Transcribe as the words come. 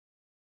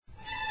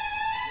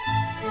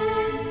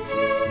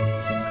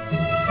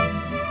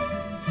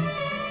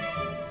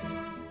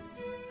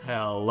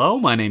Hello,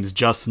 my name's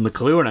Justin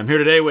LeClue, and I'm here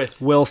today with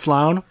Will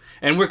Sloan.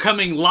 And we're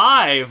coming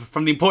live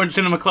from the Important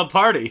Cinema Club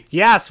party.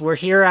 Yes, we're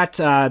here at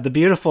the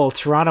beautiful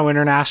Toronto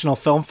International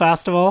Film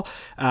Festival.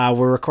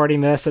 We're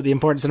recording this at the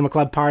Important Cinema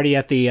Club party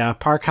at the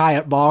Park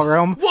Hyatt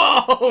Ballroom.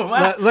 Whoa!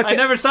 I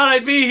never thought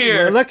I'd be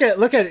here. Look at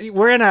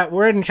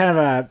we're in kind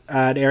of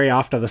an area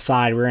off to the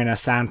side. We're in a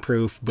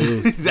soundproof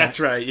booth. That's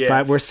right. Yeah,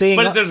 but we're seeing.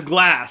 But there's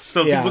glass,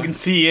 so people can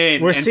see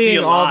in. We're seeing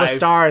all the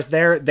stars.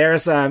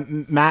 There's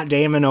Matt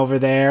Damon over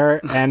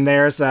there, and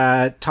there's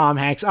Tom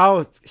Hanks.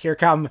 Oh, here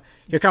come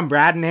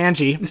Brad and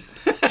Angie.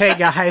 Hey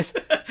guys,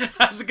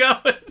 how's it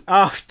going?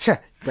 Oh,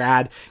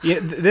 Brad.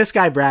 This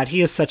guy Brad,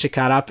 he is such a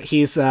cut up.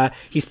 He's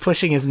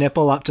pushing his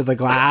nipple up to the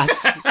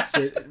glass.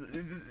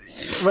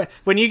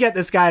 When you get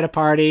this guy at a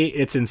party,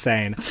 it's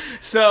insane.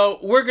 So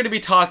we're going to be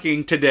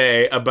talking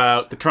today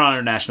about the Toronto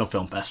International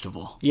Film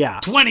Festival. Yeah,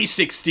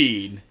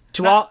 2016.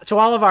 To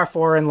all of our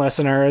foreign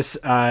listeners,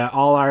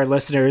 all our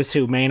listeners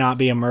who may not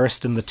be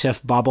immersed in the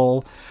TIFF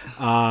bubble,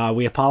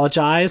 we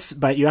apologize.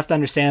 But you have to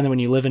understand that when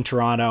you live in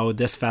Toronto,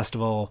 this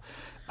festival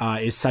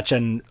is such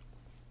an...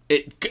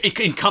 It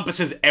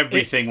encompasses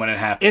everything when it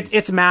happens.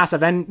 It's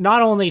massive. And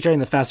not only during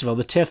the festival,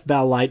 the TIFF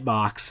Bell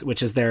Lightbox,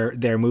 which is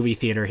their movie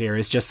theater here,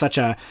 is just such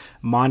a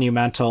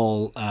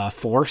monumental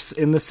force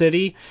in the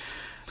city.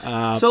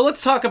 So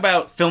let's talk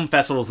about film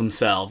festivals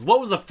themselves.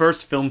 What was the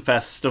first film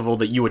festival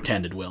that you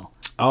attended, Will?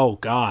 Oh,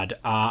 God.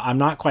 I'm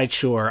not quite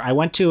sure. I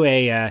went to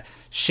a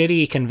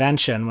shitty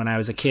convention when I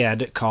was a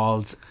kid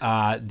called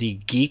the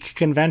Geek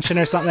Convention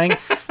or something,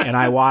 and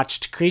I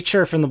watched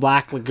Creature from the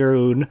Black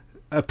Lagoon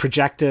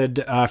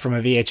projected from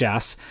a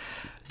VHS.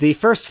 The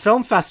first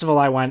film festival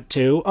I went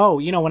to,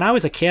 when I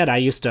was a kid, I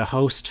used to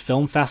host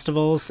film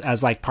festivals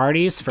as like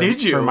parties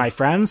for my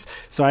friends.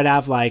 So I'd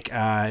have like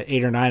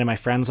 8 or 9 of my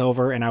friends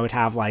over, and I would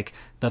have like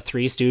the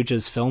Three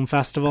Stooges Film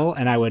Festival,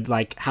 and I would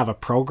like have a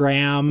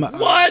program.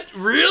 What?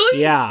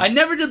 Really? Yeah. I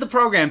never did the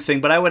program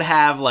thing, but I would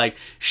have like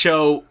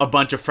show a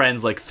bunch of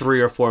friends like 3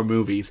 or 4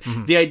 movies.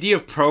 Mm-hmm. The idea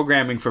of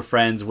programming for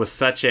friends was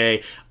such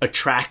a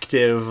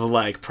attractive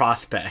like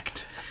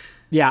prospect.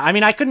 Yeah, I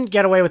mean, I couldn't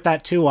get away with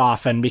that too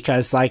often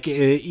because, like,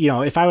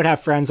 if I would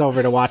have friends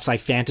over to watch, like,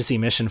 Fantasy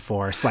Mission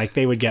Force, like,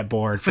 they would get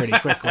bored pretty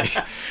quickly.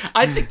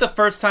 I think the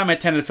first time I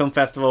attended a film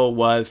festival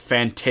was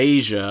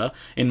Fantasia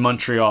in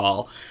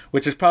Montreal,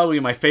 which is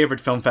probably my favorite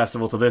film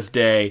festival to this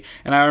day.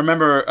 And I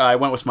remember I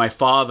went with my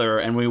father,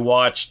 and we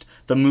watched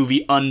the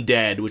movie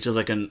Undead, which is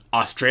like an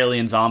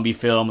Australian zombie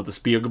film that the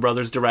Spielberg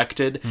brothers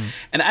directed.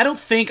 And I don't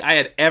think I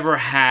had ever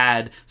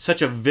had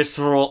such a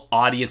visceral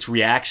audience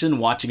reaction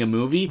watching a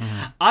movie.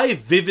 I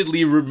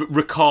vividly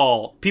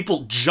recall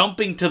people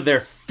jumping to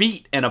their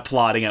feet and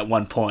applauding at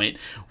one point,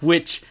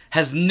 which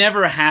has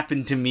never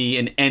happened to me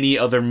in any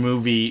other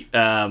movie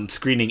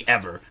screening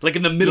ever, like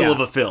in the middle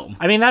of a film.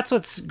 I mean, that's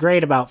what's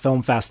great about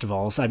film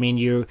festivals. I mean,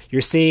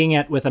 you're seeing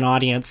it with an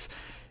audience,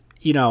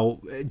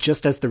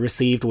 just as the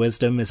received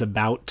wisdom is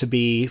about to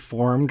be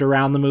formed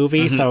around the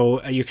movie. Mm-hmm.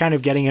 So you're kind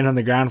of getting in on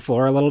the ground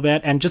floor a little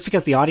bit. And just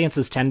because the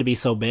audiences tend to be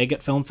so big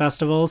at film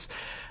festivals,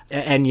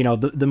 and,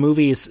 the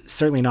movies,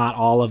 certainly not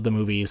all of the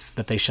movies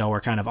that they show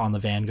are kind of on the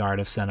vanguard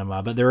of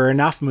cinema, but there are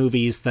enough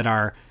movies that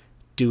are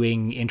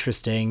doing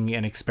interesting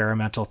and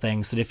experimental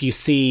things that if you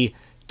see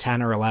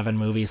 10 or 11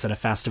 movies at a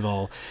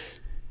festival,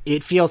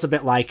 it feels a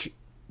bit like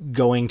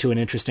going to an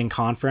interesting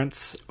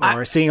conference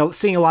or seeing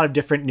a lot of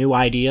different new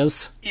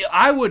ideas.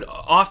 I would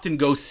often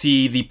go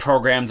see the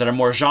programs that are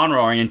more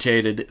genre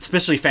oriented,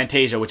 especially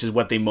Fantasia, which is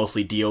what they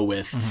mostly deal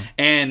with,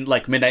 and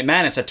like Midnight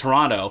Madness at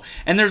Toronto.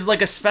 And there's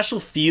like a special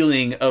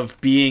feeling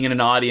of being in an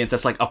audience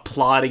that's like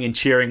applauding and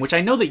cheering, which I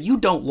know that you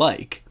don't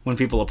like when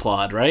people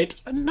applaud, right?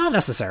 Not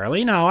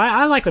necessarily. No,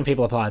 I like when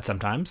people applaud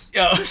sometimes.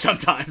 Oh,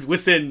 sometimes,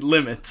 within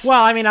limits.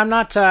 Well, I mean, I'm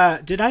not...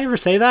 did I ever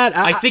say that?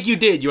 I think you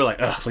did. You were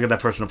like, ugh, look at that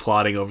person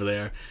applauding over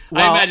there.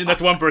 Well, I imagine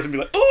that's one person be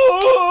like,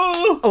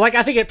 oh! Like,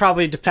 I think it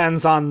probably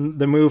depends on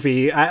the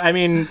movie. I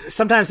mean,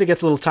 sometimes it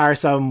gets a little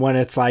tiresome when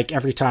it's like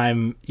every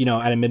time,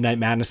 at a Midnight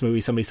Madness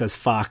movie, somebody says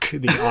fuck,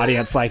 the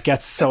audience like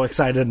gets so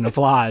excited and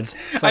applauds.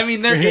 Like, I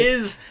mean, there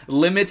is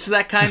limits to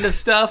that kind of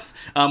stuff.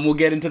 We'll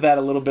get into that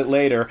a little bit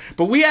later.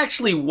 But we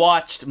actually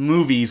watched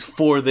movies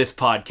for this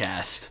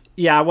podcast.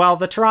 Yeah, well,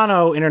 the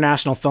Toronto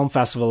International Film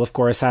Festival, of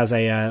course, has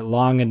a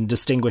long and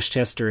distinguished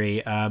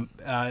history.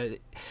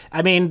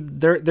 I mean,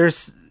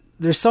 there's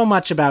so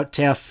much about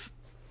TIFF.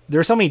 There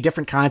are so many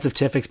different kinds of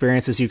TIFF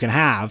experiences you can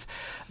have.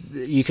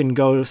 You can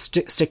go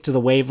stick to the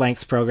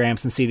wavelengths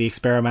programs and see the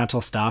experimental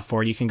stuff,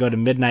 or you can go to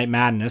Midnight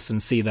Madness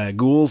and see the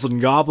ghouls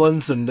and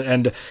goblins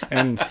and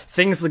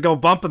things that go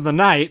bump in the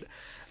night.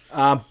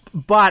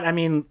 But, I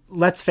mean,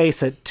 let's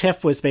face it,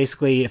 TIFF was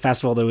basically a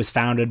festival that was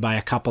founded by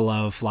a couple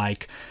of,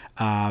 like,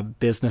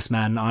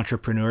 businessmen,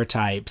 entrepreneur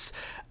types,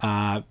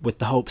 with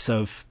the hopes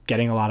of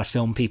getting a lot of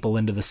film people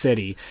into the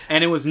city.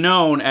 And it was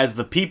known as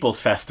the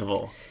People's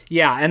Festival.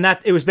 Yeah, and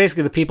that it was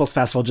basically the People's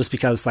Festival just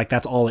because like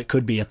that's all it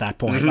could be at that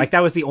point. Like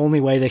that was the only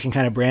way they can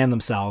kind of brand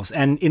themselves.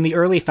 And in the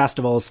early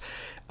festivals,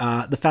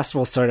 the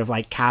festival's sort of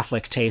like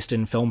Catholic taste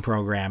in film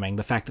programming,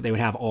 the fact that they would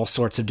have all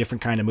sorts of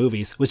different kind of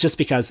movies was just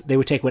because they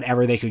would take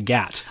whatever they could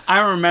get. I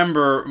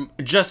remember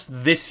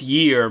just this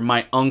year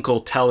my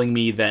uncle telling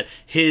me that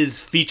his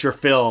feature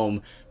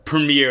film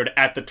premiered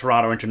at the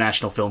Toronto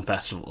International Film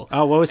Festival.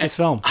 Oh, what was his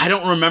film? I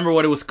don't remember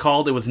what it was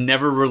called. It was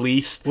never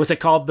released. Was it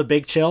called The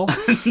Big Chill?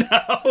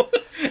 No.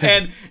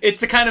 And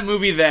it's the kind of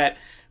movie that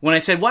when I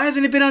said, why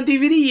hasn't it been on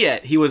DVD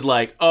yet? He was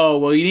like, oh,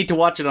 well, you need to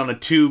watch it on a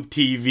tube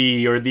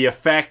TV, or the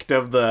effect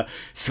of the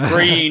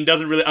screen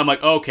doesn't really... I'm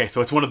like, okay,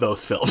 so it's one of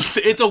those films.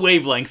 It's a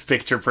wavelength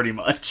picture, pretty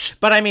much.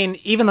 But I mean,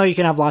 even though you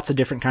can have lots of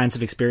different kinds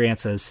of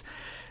experiences,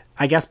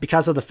 I guess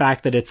because of the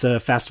fact that it's a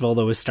festival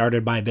that was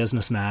started by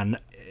businessmen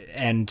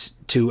and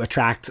to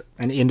attract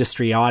an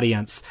industry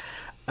audience,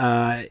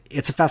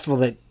 it's a festival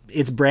that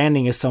its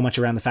branding is so much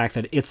around the fact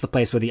that it's the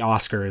place where the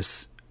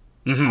Oscars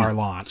are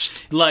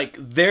launched. Like,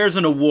 there's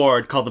an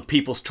award called the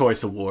People's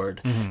Choice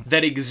Award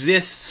that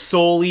exists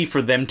solely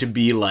for them to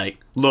be like,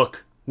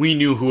 look, we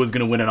knew who was going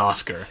to win an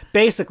Oscar.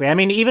 Basically. I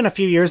mean, even a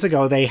few years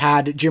ago, they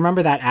had... Do you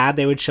remember that ad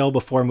they would show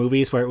before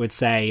movies where it would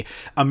say,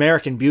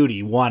 American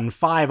Beauty won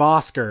 5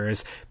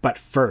 Oscars, but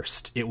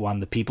first it won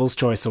the People's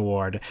Choice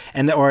Award.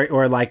 And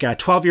or like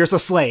 12 Years a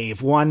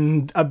Slave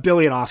won 1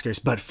 billion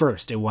Oscars, but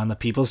first it won the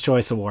People's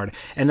Choice Award.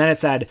 And then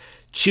it said,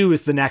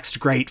 choose the next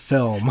great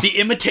film. The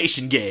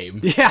Imitation Game.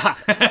 Yeah.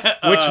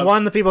 Which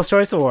won the People's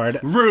Choice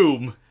Award.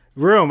 Room.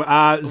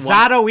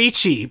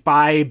 Zatoichi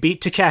by Beat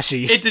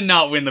Takeshi. It did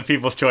not win the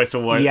People's Choice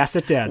Award. Yes,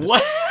 it did.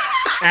 What?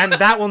 And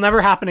that will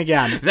never happen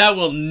again. That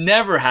will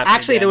never happen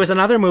Actually, again. there was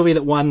another movie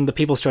that won the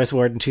People's Choice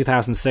Award in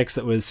 2006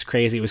 that was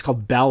crazy. It was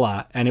called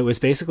Bella, and it was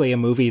basically a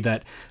movie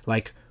that,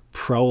 like,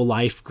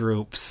 pro-life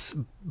groups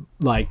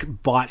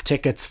like bought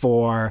tickets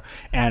for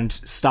and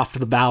stuffed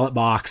the ballot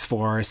box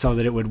for so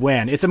that it would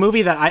win. It's a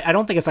movie that I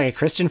don't think it's like a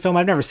Christian film.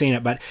 I've never seen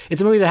it, but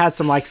it's a movie that has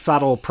some like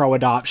subtle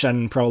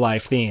pro-adoption,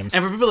 pro-life themes.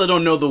 And for people that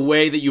don't know, the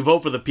way that you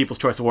vote for the People's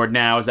Choice Award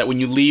now is that when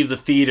you leave the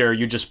theater,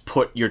 you just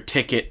put your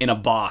ticket in a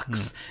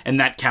box, and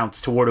that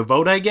counts toward a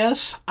vote, I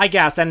guess? I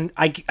guess, and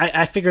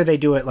I figure they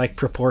do it like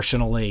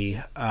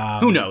proportionally.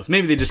 Who knows?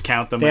 Maybe they just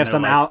count them. They have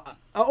some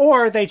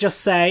or they just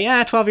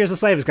say, 12 Years a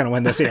Slave is going to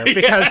win this year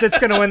because it's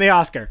going to win the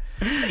Oscar.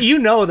 You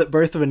know that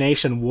Birth of a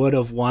Nation would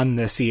have won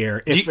this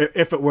year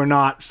if it were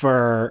not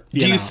for...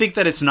 Do you think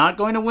that it's not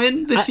going to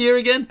win this year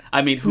again?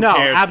 I mean, who cares?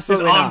 No,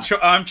 absolutely not.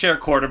 Armchair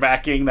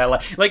quarterbacking.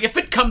 Like, if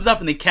it comes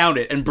up and they count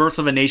it and Birth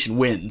of a Nation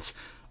wins...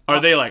 Are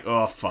they like,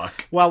 oh,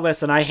 fuck? Well,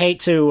 listen, I hate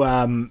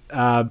to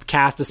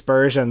cast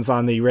aspersions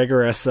on the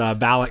rigorous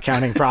ballot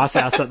counting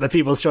process at the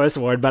People's Choice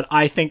Award, but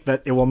I think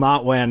that it will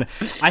not win.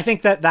 I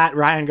think that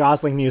Ryan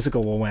Gosling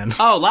musical will win.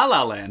 Oh, La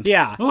La Land.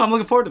 Yeah. Oh, I'm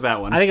looking forward to that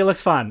one. I think it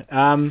looks fun.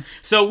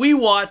 So we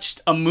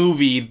watched a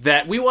movie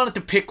that we wanted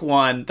to pick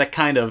one that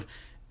kind of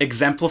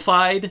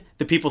exemplified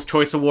the People's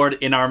Choice Award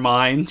in our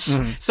minds.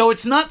 So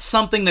it's not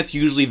something that's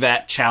usually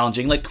that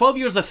challenging. Like 12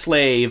 Years a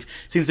Slave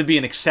seems to be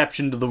an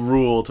exception to the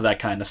rule to that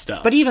kind of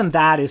stuff. But even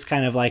that is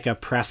kind of like a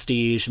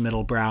prestige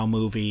middlebrow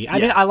movie. I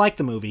mean, I like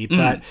the movie,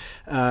 but...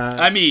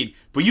 but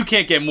you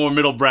can't get more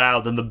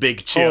middlebrow than The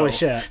Big Chill. Holy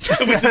shit.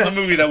 Which is the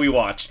movie that we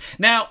watched.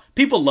 Now,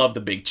 people love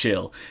The Big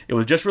Chill. It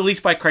was just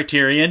released by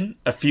Criterion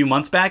a few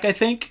months back, I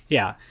think.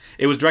 Yeah.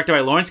 It was directed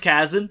by Lawrence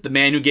Kasdan, the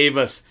man who gave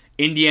us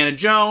Indiana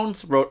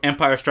Jones, wrote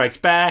Empire Strikes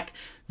Back,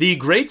 The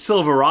Great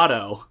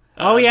Silverado.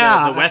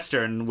 The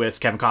Western with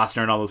Kevin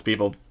Costner and all those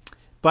people.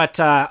 But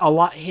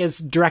his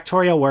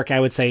directorial work, I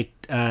would say,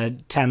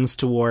 tends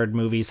toward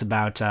movies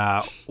about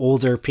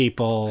older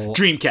people.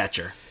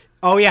 Dreamcatcher.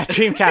 Oh yeah,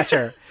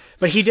 Dreamcatcher.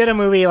 But he did a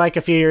movie like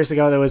a few years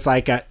ago that was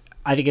like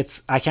I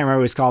can't remember what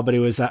it was called, but it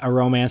was a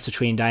romance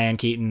between Diane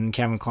Keaton and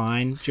Kevin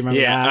Kline. Do you remember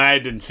that? Yeah, I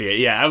didn't see it.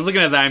 Yeah, I was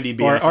looking at his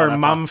IMDb. Or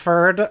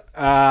Mumford.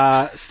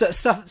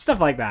 Stuff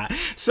like that.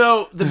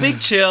 So, The Big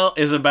Chill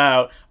is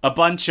about a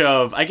bunch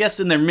of, I guess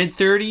in their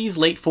mid-30s,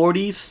 late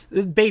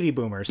 40s? Baby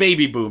boomers.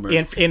 Baby boomers.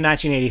 In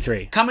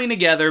 1983. Coming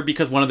together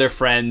because one of their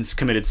friends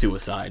committed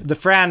suicide. The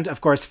friend,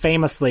 of course,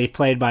 famously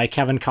played by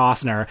Kevin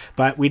Costner,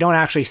 but we don't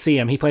actually see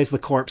him. He plays the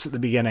corpse at the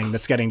beginning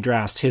that's getting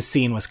dressed. His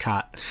scene was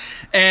cut.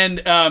 And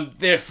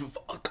there's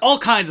all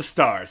kinds of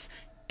stars.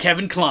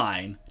 Kevin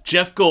Kline,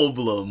 Jeff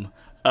Goldblum.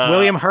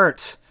 William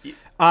Hurt.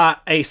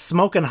 A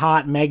smoking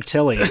hot Meg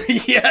Tilly.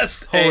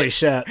 Yes. Holy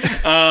shit.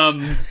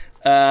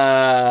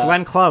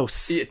 Glenn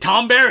Close.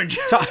 Tom Berenger.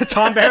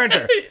 Tom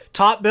Berenger.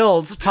 Top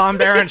builds, Tom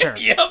Berenger.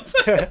 Yep.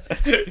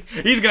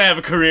 He's going to have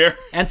a career.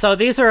 And so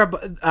these are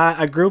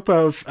a group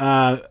of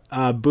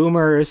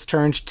boomers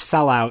turned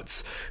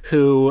sellouts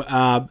who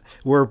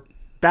were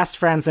best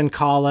friends in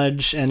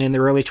college and in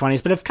their early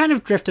 20s, but have kind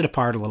of drifted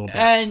apart a little bit.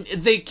 And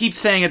they keep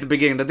saying at the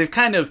beginning that they've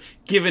kind of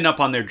given up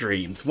on their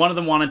dreams. One of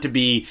them wanted to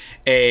be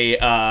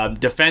a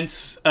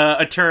defense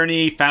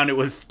attorney, found it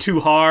was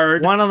too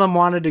hard. One of them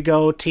wanted to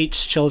go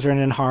teach children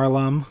in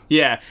Harlem.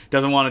 Yeah,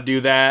 doesn't want to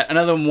do that.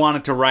 Another one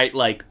wanted to write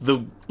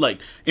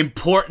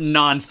important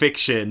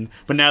nonfiction,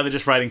 but now they're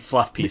just writing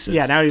fluff pieces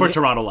for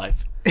Toronto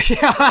Life.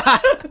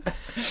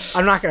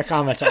 I'm not going to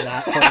comment on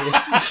that,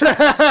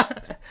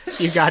 please.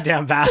 You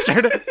goddamn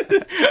bastard.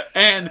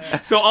 And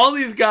so all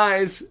these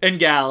guys and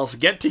gals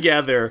get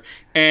together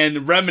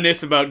and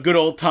reminisce about good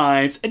old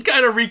times and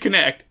kind of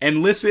reconnect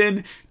and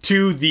listen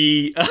to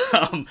the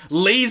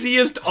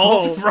laziest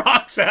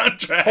alt-rock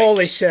soundtrack.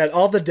 Holy shit,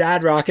 all the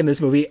dad rock in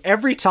this movie.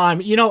 Every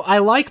time, I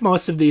like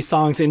most of these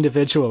songs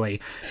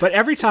individually, but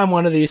every time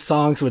one of these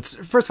songs would...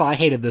 First of all, I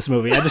hated this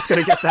movie. I'm just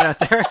going to get that out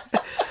there.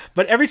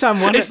 But every time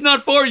one... It's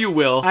not for you,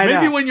 Will.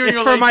 Maybe when you're in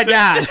your for my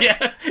dad.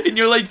 Yeah, in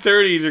your late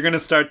 30s, you're going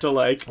to start to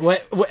like...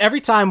 Every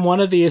time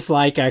one of these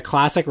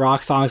classic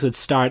rock songs would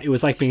start, it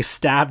was like being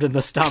stabbed in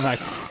the stomach.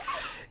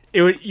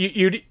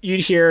 You'd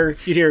hear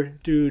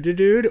doo doo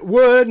doo.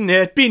 Wouldn't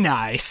it be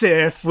nice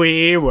if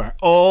we were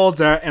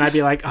older? And I'd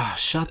be like, oh,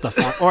 shut the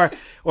fuck.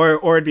 Or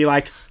it'd be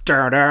like,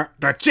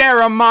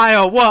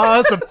 Jeremiah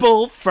was a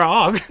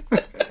bullfrog.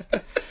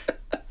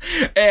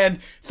 And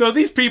so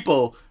these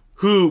people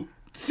who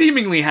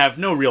seemingly have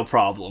no real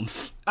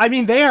problems. I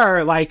mean, they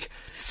are like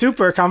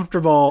super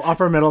comfortable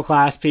upper middle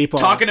class people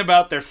talking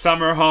about their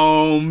summer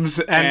homes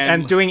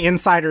and doing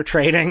insider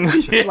trading.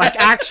 Yeah. Like,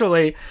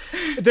 actually,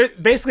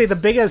 basically the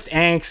biggest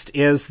angst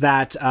is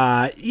that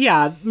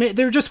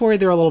they're just worried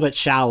they're a little bit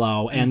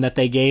shallow and that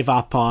they gave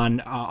up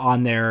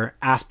on their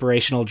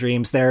aspirational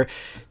dreams, their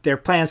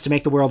plans to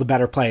make the world a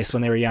better place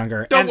when they were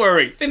younger. Don't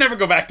worry, they never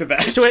go back to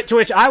that. To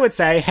which I would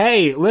say,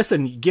 hey,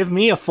 listen, give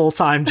me a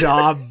full-time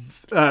job.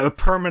 A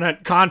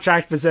permanent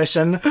contract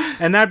position,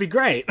 and that'd be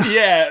great.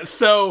 Yeah,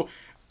 so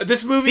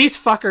this movie... These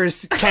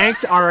fuckers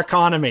tanked our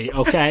economy,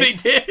 okay? They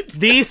did.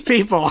 These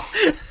people.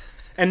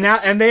 And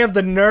they have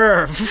the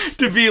nerve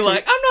to be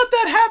like, I'm not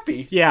that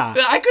happy. Yeah.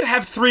 I could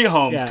have 3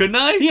 homes, couldn't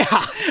I?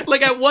 Yeah.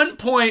 Like, at one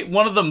point,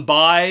 one of them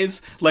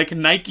buys, like,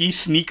 Nike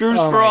sneakers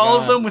for all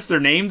of them with their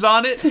names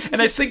on it.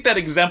 And I think that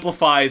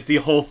exemplifies the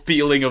whole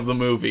feeling of the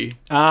movie.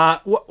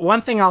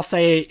 One thing I'll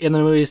say in the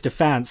movie's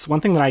defense,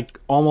 one thing that I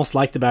almost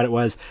liked about it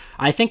was,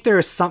 I think there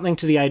is something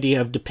to the idea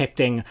of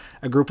depicting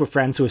a group of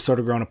friends who have sort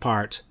of grown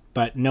apart,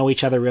 but know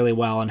each other really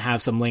well and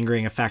have some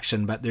lingering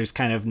affection, but there's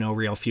kind of no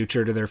real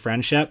future to their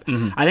friendship.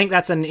 Mm-hmm. I think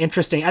that's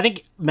I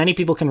think many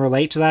people can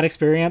relate to that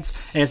experience,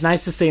 and it's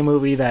nice to see a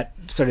movie that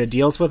sort of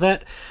deals with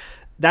it.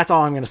 That's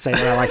all I'm going to say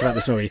that I like about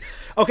this movie.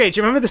 Okay, do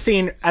you remember the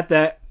scene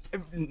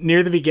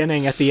near the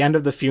beginning, at the end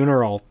of the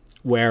funeral,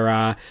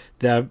 where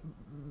the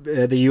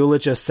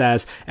eulogist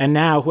says, and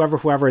now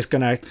whoever is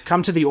going to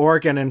come to the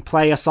organ and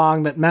play a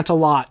song that meant a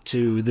lot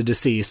to the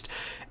deceased.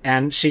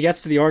 And she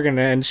gets to the organ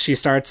and she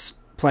starts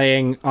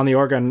playing on the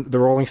organ the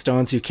Rolling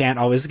Stones' You Can't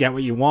Always Get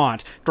What You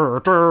Want.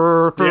 Yep.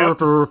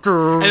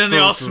 And then they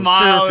all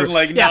smile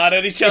and nod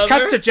at each other. It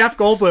cuts to Jeff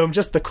Goldblum,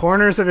 just the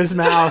corners of his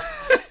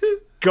mouth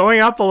going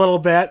up a little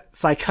bit.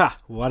 It's like,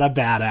 what a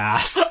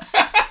badass.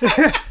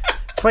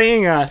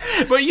 Playing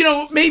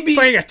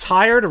a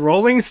tired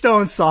Rolling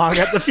Stones song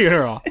at the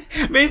funeral.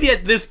 Maybe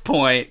at this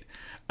point,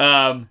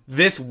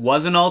 this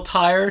wasn't all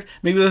tired.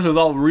 Maybe this was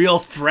all real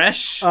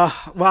fresh.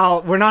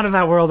 Well, we're not in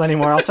that world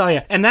anymore, I'll tell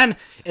you. And then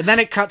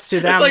it cuts to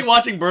them. It's like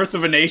watching Birth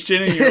of a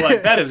Nation, and you're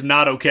like, that is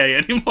not okay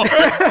anymore.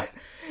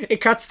 It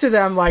cuts to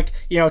them,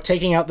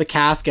 taking out the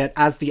casket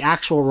as the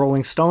actual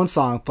Rolling Stone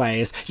song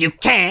plays. You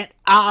can't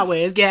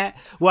always get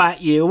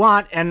what you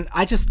want. And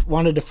I just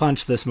wanted to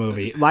punch this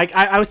movie.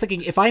 I was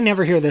thinking, if I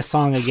never hear this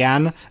song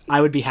again,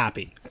 I would be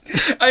happy.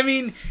 I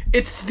mean,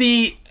 it's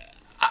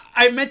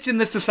I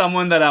mentioned this to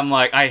someone that I'm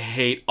like, I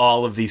hate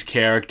all of these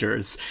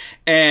characters.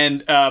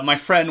 And my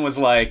friend was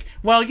like,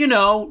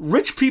 well,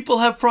 rich people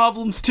have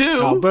problems too.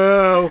 Oh,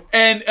 boo.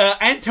 And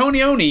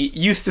Antonioni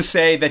used to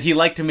say that he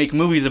liked to make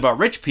movies about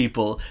rich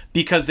people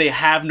because they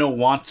have no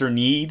wants or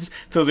needs,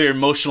 so their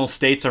emotional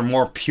states are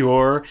more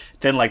pure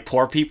than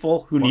poor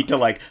people who need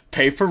to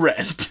pay for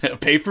rent,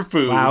 pay for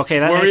food, wow, okay,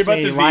 that worry makes about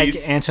me disease. Like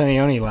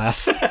Antonioni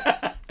less.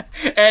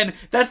 And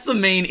that's the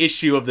main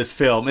issue of this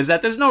film, is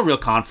that there's no real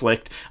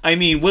conflict. I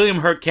mean, William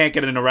Hurt can't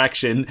get an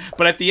erection,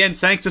 but at the end,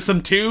 thanks to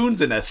some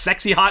tunes and a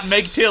sexy hot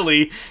Meg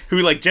Tilly,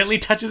 who gently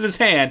touches his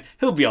hand,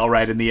 he'll be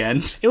alright in the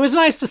end. It was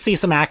nice to see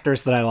some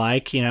actors that I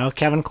like,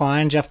 Kevin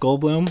Kline, Jeff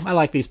Goldblum. I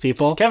like these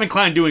people. Kevin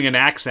Kline doing an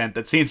accent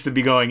that seems to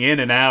be going in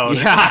and out.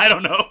 Yeah. I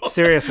don't know.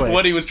 Seriously.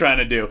 What he was trying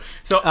to do.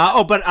 So,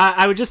 but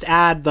I would just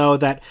add, though,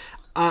 that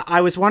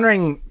I was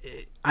wondering...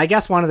 I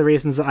guess one of the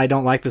reasons I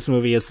don't like this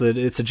movie is that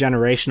it's a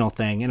generational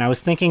thing, and I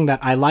was thinking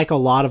that I like a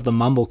lot of the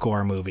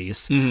mumblecore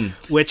movies,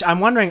 which I'm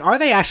wondering, are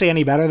they actually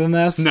any better than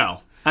this? No,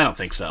 I don't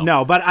think so.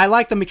 No, but I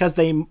like them because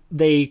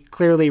they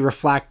clearly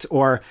reflect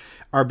or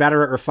are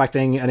better at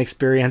reflecting an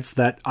experience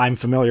that I'm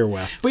familiar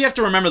with. But you have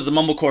to remember the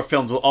mumblecore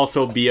films will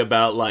also be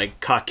about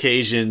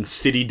Caucasian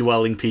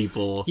city-dwelling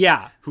people.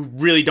 Yeah. who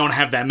really don't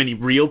have that many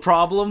real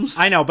problems.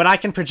 I know, but I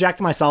can project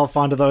myself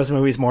onto those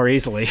movies more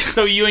easily.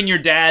 So you and your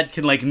dad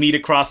can, like, meet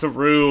across a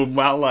room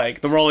while,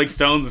 like, the Rolling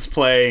Stones is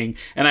playing,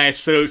 and I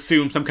assume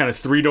some kind of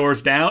Three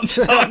Doors Down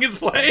song is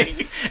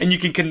playing, and you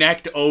can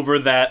connect over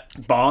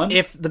that bond.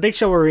 If The Big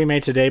Show were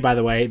remade today, by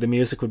the way, the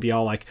music would be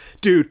all like,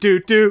 do, do,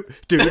 do,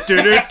 do, do,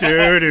 do,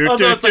 do, do,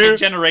 although it's like a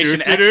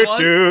Generation X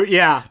one?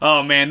 Yeah.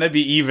 Oh, man, that'd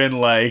be even,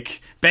 like,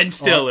 Ben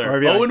Stiller,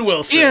 or Owen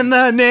Wilson. In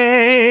the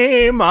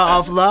name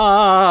of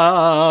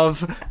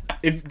love.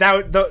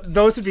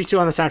 Those would be two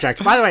on the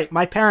soundtrack. By the way,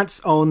 my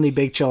parents own the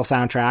Big Chill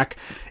soundtrack.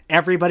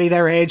 Everybody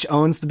their age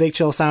owns the Big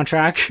Chill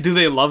soundtrack. Do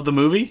they love the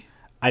movie?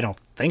 I don't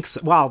think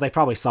so. Well, they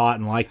probably saw it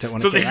and liked it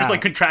when it came out. So they're just,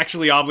 like,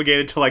 contractually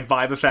obligated to, like,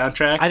 buy the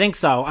soundtrack? I think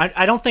so.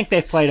 I don't think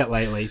they've played it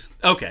lately.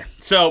 Okay,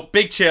 so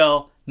Big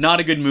Chill, not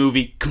a good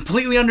movie.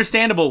 Completely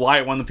understandable why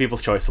it won the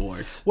People's Choice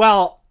Awards.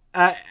 Well,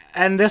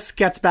 and this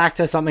gets back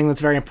to something that's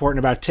very important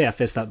about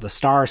TIFF, is that the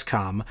stars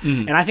come.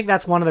 Mm-hmm. And I think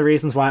that's one of the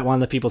reasons why it won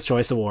the People's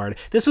Choice Award.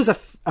 This was a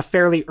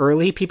fairly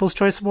early People's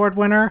Choice Award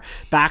winner,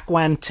 back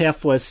when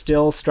TIFF was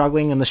still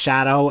struggling in the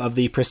shadow of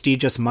the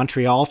prestigious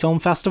Montreal Film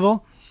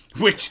Festival.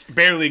 Which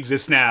barely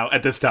exists now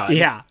at this time.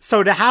 Yeah.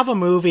 So to have a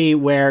movie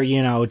where,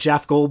 you know,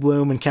 Jeff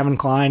Goldblum and Kevin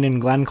Kline and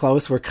Glenn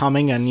Close were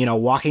coming and, you know,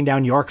 walking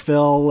down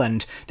Yorkville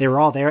and they were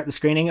all there at the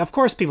screening, of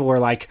course people were,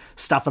 like,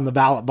 stuffing the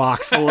ballot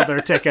box full of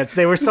their tickets.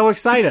 They were so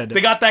excited. They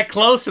got that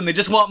close and they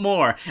just want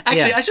more.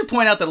 Actually, I should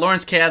point out that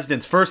Lawrence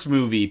Kasdan's first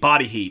movie,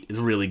 Body Heat, is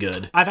really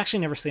good. I've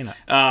actually never seen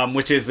it.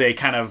 Which is a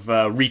kind of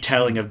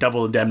retelling of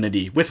Double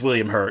Indemnity with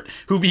William Hurt,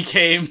 who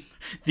became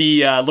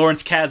the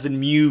Lawrence Kasdan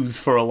muse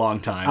for a long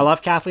time. I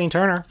love Kathleen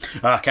Turner.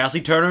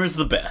 Kathleen Turner is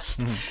the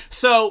best. Mm-hmm.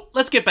 So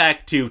let's get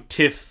back to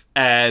TIFF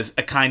as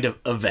a kind of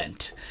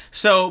event.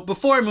 So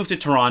before I moved to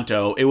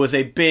Toronto, it was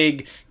a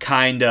big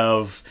kind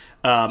of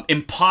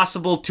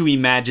impossible to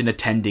imagine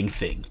attending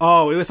thing.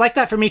 Oh, it was like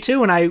that for me too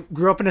when I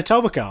grew up in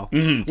Etobicoke.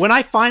 Mm-hmm. When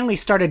I finally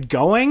started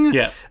going,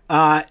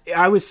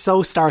 I was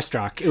so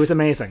starstruck. It was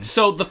amazing.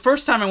 So the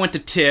first time I went to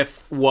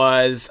TIFF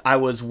was I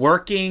was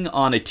working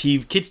on a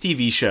kids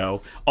TV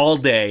show all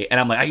day, and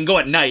I'm like, I can go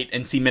at night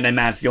and see Midnight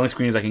Mass. It's the only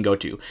screenings I can go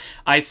to.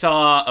 I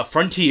saw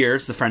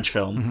Frontiers, the French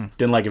film. Mm-hmm.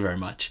 Didn't like it very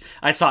much.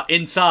 I saw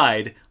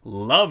Inside.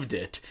 Loved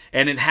it,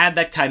 and it had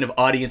that kind of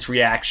audience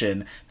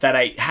reaction that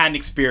I hadn't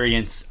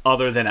experienced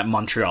other than at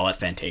Montreal at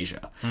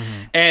Fantasia.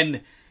 Mm-hmm. And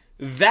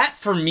that,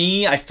 for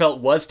me, I felt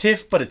was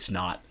TIFF, but it's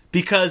not.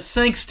 Because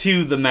thanks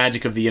to the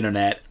magic of the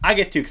internet, I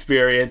get to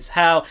experience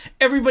how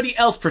everybody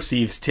else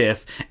perceives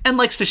TIFF and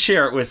likes to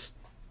share it with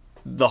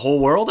the whole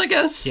world, I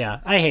guess?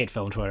 Yeah, I hate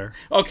film Twitter.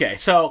 Okay,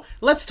 so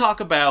let's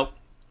talk about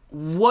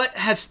what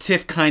has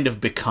TIFF kind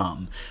of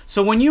become?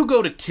 So when you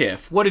go to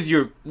TIFF, what is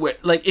your...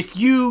 Like, if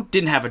you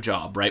didn't have a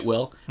job, right,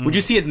 Will? Would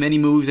you see as many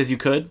movies as you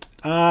could?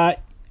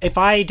 If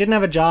I didn't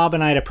have a job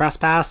and I had a press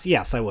pass,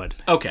 yes, I would.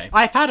 Okay.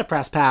 I've had a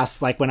press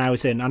pass, like, when I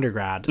was in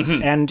undergrad,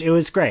 and it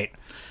was great.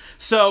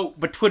 So,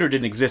 but Twitter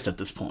didn't exist at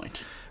this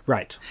point.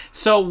 Right.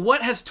 So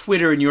what has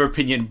Twitter, in your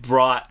opinion,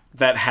 brought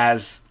that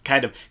has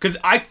kind of... Because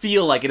I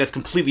feel like it has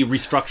completely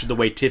restructured the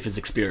way TIFF is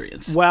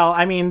experienced. Well,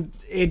 I mean,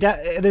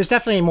 there's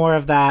definitely more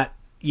of that,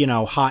 you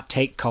know, hot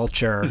take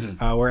culture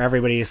where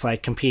everybody's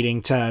like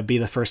competing to be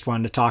the first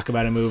one to talk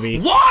about a movie.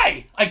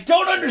 Why? I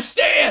don't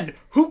understand.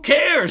 Who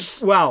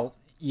cares? Well,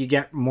 you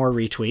get more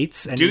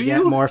retweets and Do you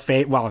get more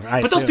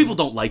but those people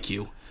don't like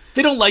you.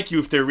 They don't like you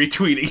if they're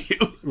retweeting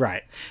you.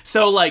 Right.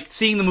 So, like,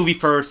 seeing the movie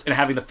first and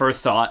having the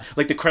first thought,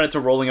 like, the credits are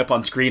rolling up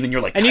on screen and you're,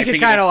 like, and typing you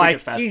can kind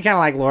of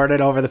like lord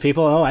it over the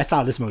people. Oh, I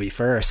saw this movie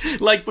first.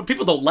 Like, but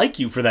people don't like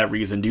you for that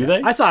reason, do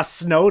they? I saw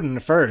Snowden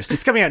first.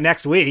 It's coming out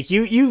next week.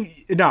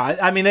 No,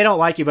 I mean, they don't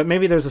like you, but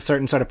maybe there's a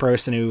certain sort of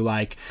person who,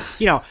 like,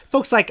 you know,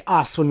 folks like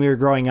us when we were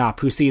growing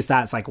up who sees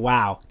that, it's like,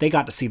 wow, they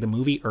got to see the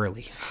movie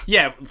early.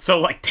 Yeah, so,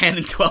 like, 10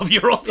 and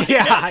 12-year-olds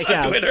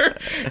on Twitter.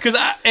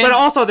 But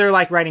also they're,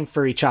 like, writing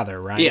for each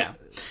other, right? Yeah.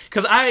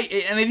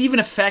 And it even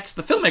affects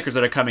the filmmakers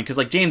that are coming, because,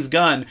 like, James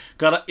Gunn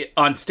got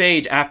on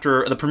stage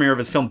after the premiere of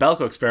his film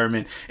Belko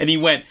Experiment, and he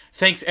went,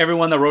 thanks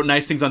everyone that wrote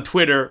nice things on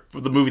Twitter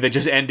for the movie that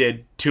just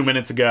ended 2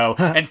 minutes ago,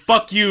 and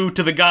fuck you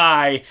to the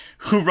guy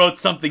who wrote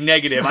something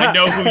negative. I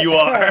know who you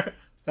are.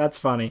 That's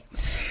funny.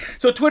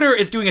 So Twitter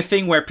is doing a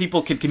thing where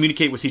people can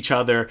communicate with each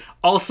other,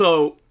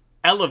 also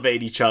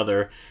elevate each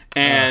other,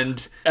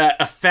 and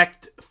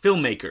affect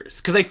filmmakers.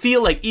 Because I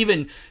feel like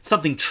even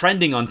something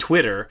trending on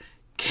Twitter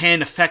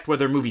can affect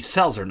whether a movie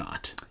sells or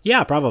not.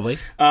 Yeah, probably.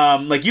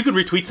 Like, you could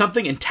retweet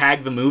something and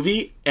tag the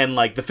movie, and,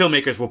 like, the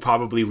filmmakers will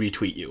probably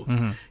retweet you.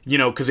 Mm-hmm. You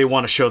know, because they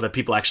want to show that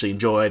people actually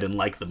enjoyed and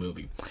liked the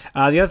movie.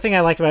 The other thing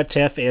I like about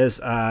TIFF is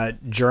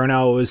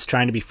journos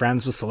trying to be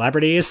friends with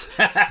celebrities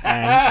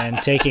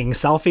and taking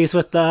selfies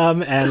with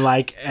them and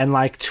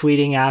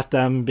tweeting at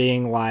them,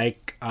 being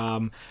like,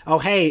 oh,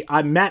 hey,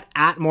 I met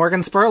at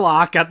Morgan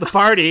Spurlock at the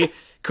party.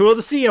 Cool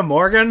to see you,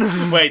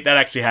 Morgan. Wait, that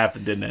actually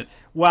happened, didn't it?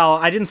 Well,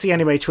 I didn't see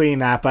anybody tweeting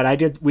that,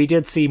 but we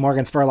did see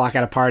Morgan Spurlock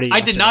at a party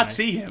yesterday. I did not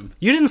see him.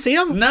 You didn't see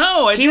him?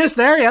 No, He was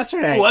there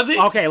yesterday. Was he?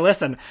 Okay,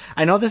 listen.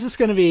 I know this is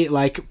going to be,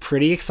 like,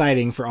 pretty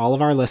exciting for all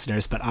of our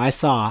listeners, but I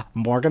saw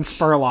Morgan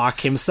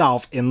Spurlock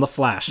himself in the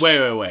flesh.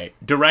 Wait.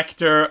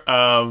 Director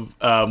of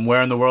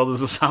Where in the World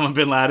is Osama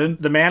Bin Laden?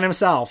 The man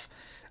himself.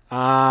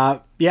 Yeah.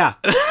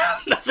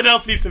 Nothing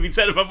else needs to be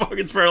said about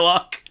Morgan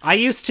Spurlock. I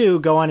used to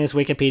go on his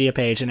Wikipedia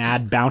page and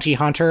add Bounty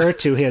Hunter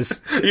to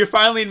his... You're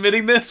finally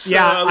admitting this?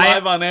 Yeah.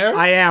 Live on air?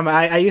 I am.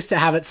 I used to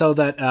have it so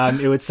that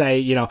it would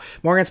say,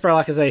 Morgan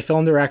Spurlock is a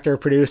film director,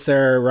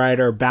 producer,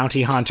 writer,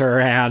 bounty hunter,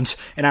 and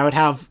I would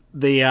have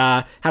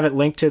have it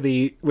linked to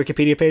the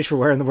Wikipedia page for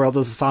Where in the World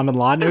is Osama Bin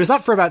Laden. It was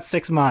up for about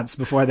 6 months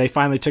before they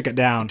finally took it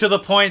down. To the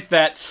point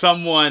that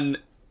someone...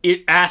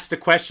 It asked a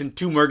question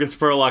to Morgan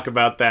Spurlock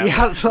about that.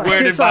 Yeah,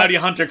 Where did Bounty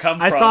Hunter come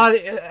from? I saw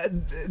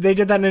they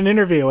did that in an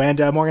interview, and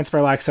Morgan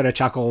Spurlock sort of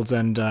chuckled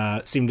and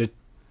seemed to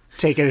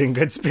take it in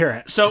good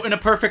spirit. So, in a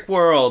perfect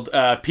world,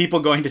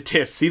 people going to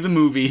TIFF, see the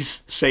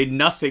movies, say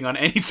nothing on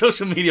any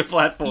social media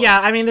platform.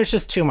 Yeah, I mean, there's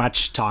just too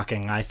much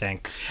talking, I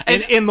think,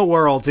 in the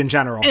world in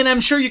general. And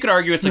I'm sure you could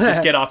argue it's like,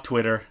 just get off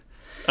Twitter.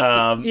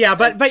 Yeah,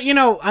 but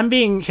I'm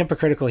being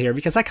hypocritical here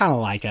because I kind of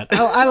like it.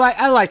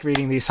 I like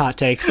reading these hot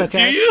takes.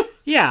 Okay, do you?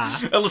 Yeah.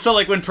 So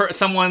like when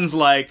someone's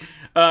like,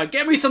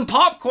 "Get me some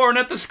popcorn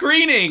at the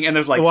screening," and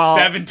there's like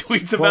 7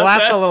 tweets about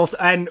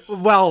that.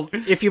 Well,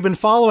 that's if you've been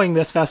following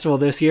this festival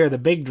this year, the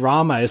big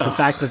drama is the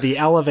fact that the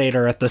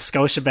elevator at the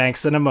Scotiabank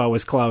Cinema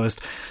was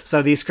closed,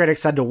 so these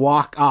critics had to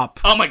walk up.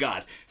 Oh my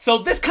god! So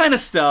this kind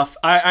of stuff,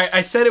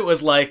 I said it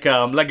was like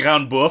La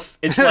Grande Bouffe.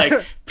 It's like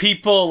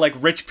people, like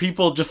rich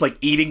people, just like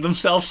eating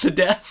themselves to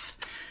death.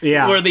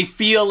 Yeah. Where they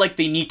feel like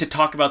they need to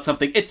talk about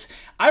something.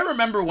 I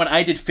remember when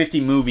I did 50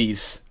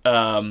 movies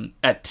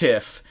at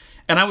TIFF,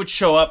 and I would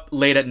show up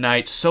late at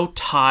night so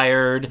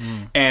tired,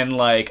 and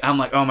like I'm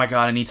like, oh my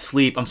god, I need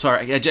sleep. I'm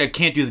sorry, I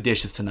can't do the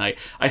dishes tonight.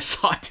 I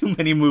saw too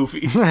many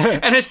movies.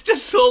 And it's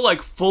just so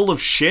like full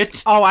of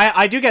shit. Oh,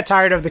 I do get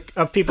tired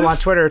of people on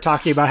Twitter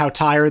talking about how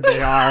tired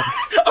they are.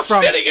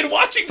 From sitting and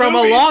watching from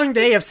movies. A long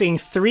day of seeing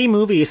 3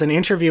 movies and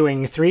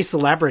interviewing 3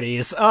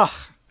 celebrities. Ugh.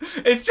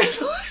 It's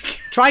just like...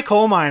 Try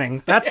coal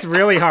mining. That's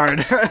really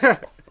hard.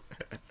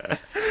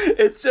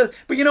 It's just...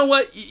 But you know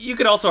what? You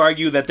could also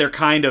argue that they're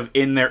kind of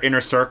in their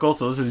inner circle,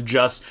 so this is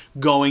just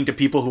going to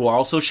people who are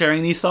also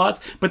sharing these thoughts.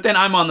 But then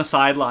I'm on the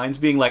sidelines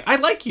being like, I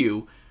like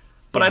you,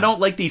 but I don't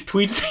like these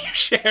tweets that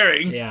you're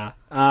sharing. Yeah.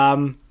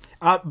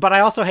 But I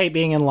also hate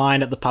being in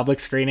line at the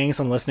public screenings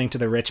and listening to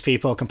the rich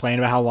people complain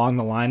about how long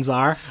the lines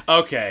are.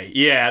 Okay,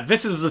 yeah.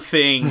 This is the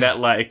thing that,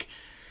 like...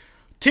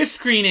 TIFF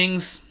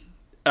screenings...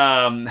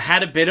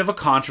 had a bit of a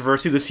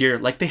controversy this year,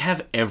 like they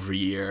have every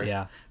year.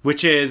 Yeah.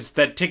 Which is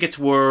that tickets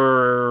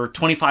were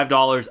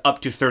 $25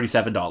 up to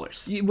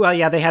 $37. Well,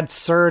 yeah, they had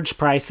surge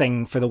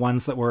pricing for the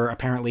ones that were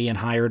apparently in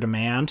higher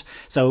demand.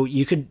 So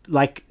you could,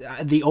 like,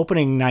 the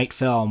opening night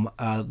film,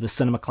 the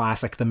cinema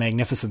classic, The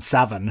Magnificent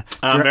Seven.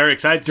 I'm very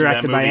excited to see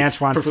directed that movie by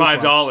Antoine for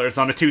 $5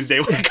 on a Tuesday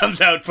when it comes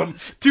out from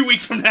 2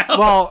 weeks from now.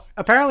 Well,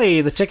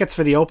 apparently the tickets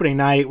for the opening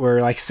night were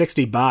like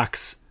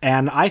 $60.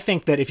 And I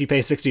think that if you pay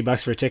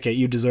 $60 for a ticket,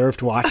 you deserve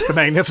to watch The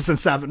Magnificent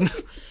Seven.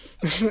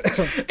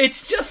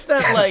 It's just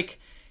that, like...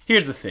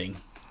 Here's the thing.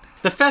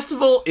 The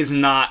festival is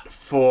not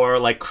for,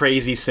 like,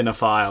 crazy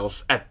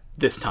cinephiles at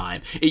this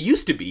time. It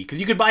used to be, because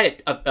you could buy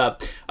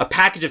a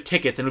package of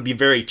tickets and it would be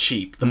very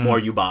cheap the more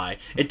you buy.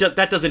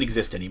 That doesn't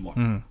exist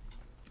anymore.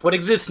 What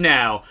exists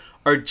now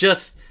are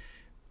just...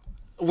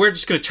 We're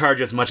just going to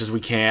charge as much as we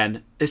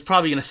can. It's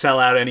probably going to sell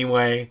out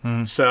anyway.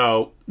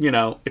 So,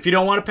 if you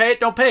don't want to pay it,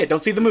 don't pay it.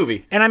 Don't see the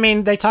movie. And I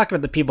mean, they talk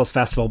about the People's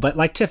Festival, but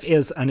like TIFF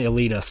is an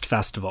elitist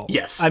festival.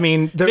 Yes. I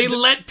mean... They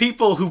let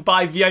people who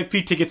buy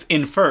VIP tickets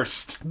in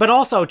first. But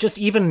also, just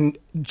even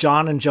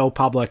John and Joe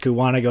Public who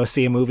want to go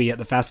see a movie at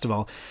the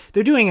festival,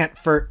 they're doing it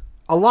for...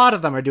 A lot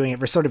of them are doing it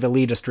for sort of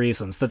elitist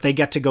reasons, that they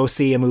get to go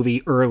see a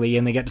movie early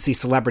and they get to see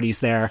celebrities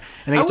there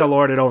and they get to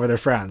lord it over their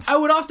friends. I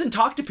would often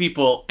talk to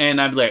people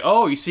and I'd be like,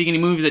 oh, are you seeing any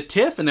movies at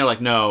TIFF? And they're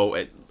like,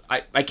 no,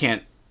 I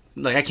can't.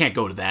 Like, I can't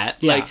go to that.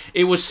 Yeah. Like,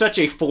 it was such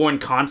a foreign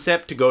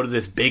concept to go to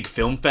this big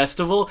film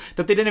festival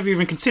that they never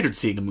even considered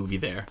seeing a movie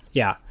there.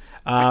 Yeah.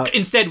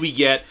 Instead, we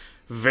get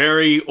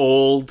very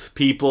old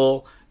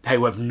people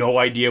who have no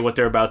idea what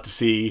they're about to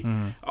see,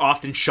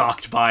 often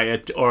shocked by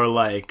it, or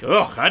like,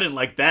 ugh, I didn't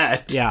like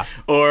that. Yeah.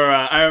 Or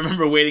I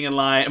remember waiting in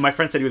line, and my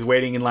friend said he was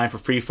waiting in line for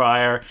Free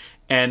Fire,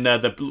 and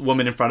the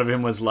woman in front of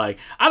him was like,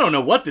 I don't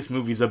know what this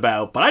movie's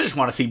about, but I just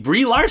want to see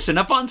Brie Larson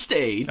up on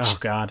stage. Oh,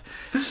 God.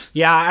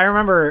 Yeah, I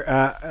remember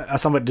a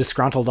somewhat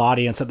disgruntled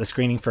audience at the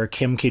screening for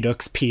Kim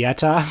Ki-duk's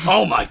Pieta.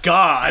 Oh, my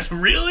God.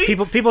 Really?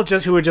 People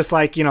just who were just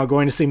like,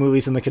 going to see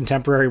movies in the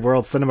Contemporary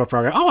World Cinema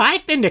program. Oh,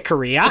 I've been to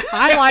Korea.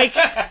 I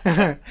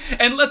like...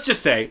 And let's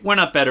just say, we're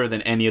not better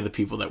than any of the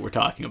people that we're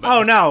talking about.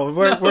 Oh, no.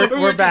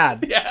 We're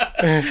bad.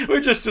 Yeah.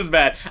 We're just as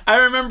bad. I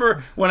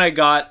remember when I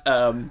got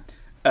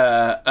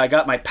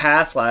my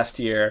pass last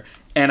year,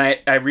 and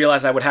I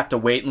realized I would have to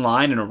wait in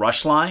line in a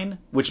rush line,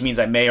 which means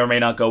I may or may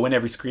not go in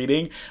every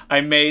screening.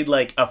 I made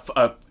like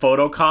a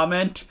photo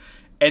comment,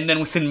 and then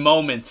within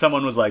moments,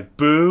 someone was like,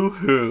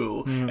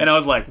 "Boo-hoo," and I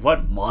was like,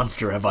 "What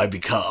monster have I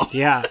become?"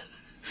 Yeah.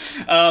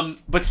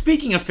 But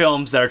speaking of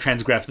films that are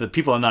transgressive that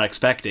people are not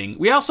expecting,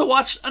 we also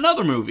watched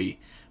another movie,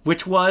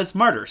 which was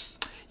Martyrs.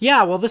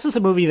 Yeah, well, this is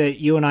a movie that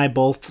you and I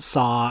both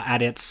saw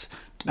at its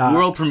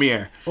world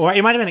premiere. Or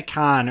it might have been at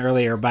Cannes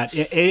earlier, but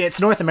it's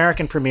North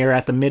American premiere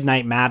at the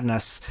Midnight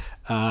Madness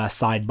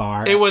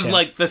sidebar. It was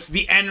like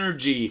the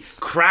energy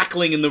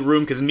crackling in the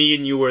room because me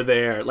and you were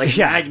there, like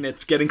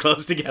magnets getting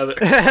close together.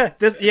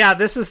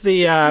 This is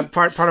the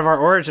part of our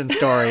origin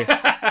story.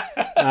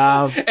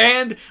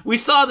 And we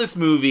saw this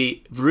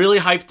movie really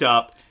hyped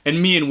up, and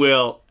me and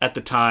Will at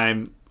the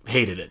time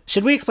hated it.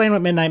 Should we explain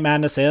what Midnight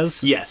Madness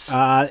is? Yes.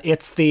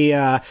 It's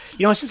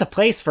it's just a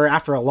place for,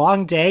 after a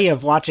long day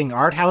of watching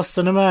art house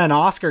cinema and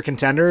Oscar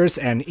contenders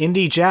and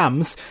indie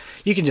gems,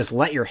 you can just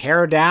let your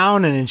hair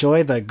down and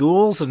enjoy the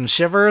ghouls and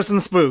shivers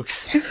and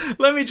spooks.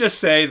 Let me just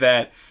say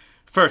that,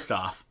 first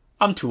off,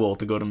 I'm too old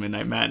to go to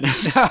Midnight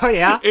Madness. Oh,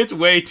 yeah? It's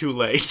way too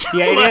late.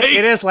 Yeah,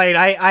 it is late.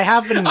 I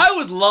have been... I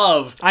would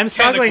love I'm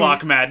 10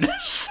 o'clock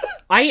madness.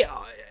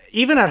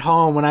 Even at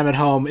home, when I'm at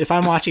home, if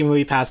I'm watching a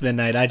movie past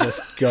midnight, I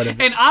just go to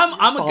bed. And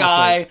I'm a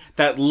guy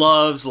that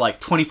loves, like,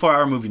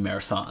 24-hour movie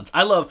marathons.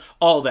 I love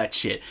all that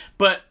shit.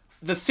 But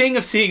the thing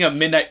of seeing a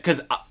midnight...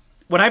 Because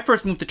when I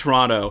first moved to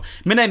Toronto,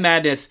 Midnight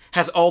Madness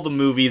has all the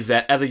movies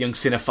that, as a young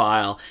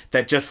cinephile,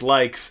 that just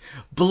likes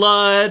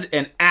blood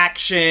and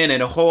action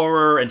and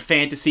horror and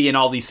fantasy and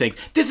all these things.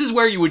 This is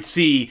where you would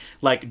see,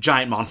 like,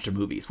 giant monster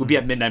movies, would be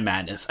at Midnight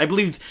Madness. I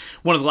believe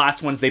one of the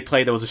last ones they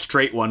played that was a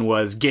straight one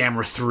was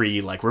Gamera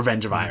 3, like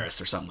Revenge of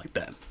Iris or something like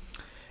that.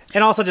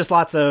 And also just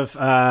lots of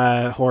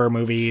horror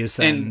movies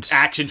and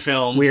action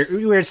films.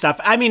 Weird stuff.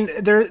 I mean,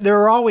 there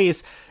are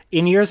always...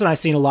 In years when I've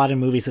seen a lot of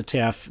movies at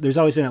TIFF, there's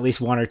always been at least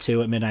one or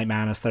two at Midnight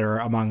Madness that are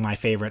among my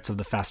favorites of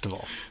the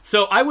festival.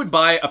 So I would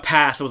buy a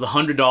pass that was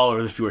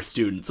 $100 if you were a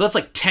student. So that's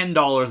like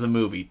 $10 a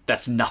movie.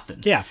 That's nothing.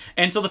 Yeah.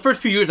 And so the first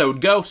few years I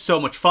would go,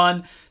 so much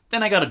fun.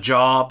 Then I got a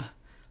job.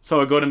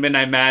 So I'd go to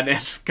Midnight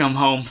Madness, come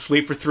home,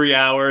 sleep for 3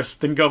 hours,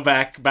 then go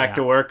back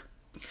to work.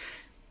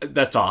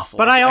 That's awful.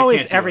 But I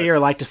always, every year,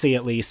 like to see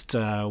at least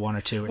one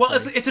or two. Well,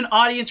 it's an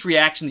audience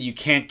reaction that you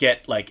can't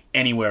get, like,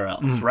 anywhere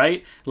else,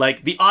 right?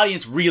 Like, the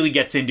audience really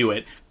gets into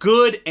it.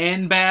 Good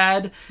and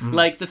bad.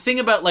 Like, the thing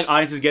about, like,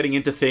 audiences getting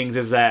into things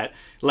is that,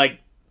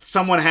 like,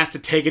 someone has to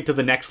take it to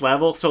the next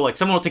level. So, like,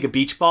 someone will take a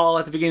beach ball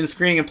at the beginning of the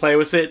screening and play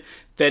with it.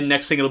 Then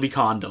next thing it'll be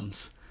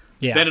condoms.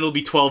 Yeah. Then it'll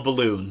be 12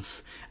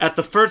 balloons. At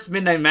the first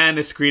Midnight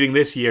Madness screening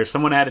this year,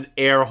 someone had an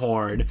air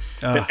horn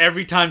that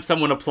every time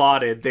someone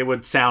applauded, they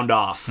would sound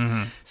off.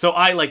 So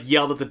I, like,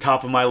 yelled at the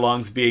top of my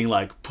lungs being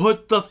like,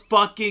 put the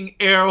fucking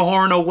air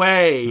horn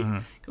away.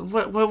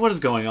 What is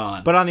going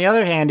on? But on the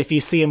other hand, if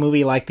you see a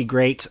movie like the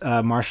great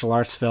martial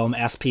arts film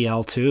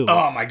SPL 2...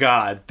 Oh my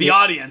god. The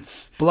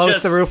audience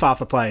blows the roof off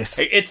the place.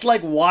 It's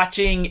like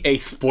watching a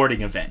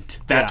sporting event.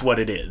 That's what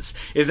it is.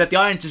 Is that the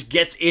audience just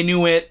gets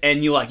into it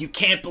and you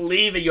can't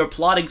believe it. You're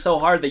applauding so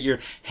hard that your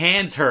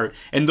hands hurt.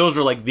 And those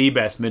are like the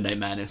best Midnight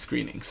Madness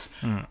screenings.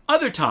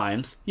 Other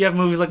times, you have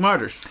movies like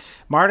Martyrs.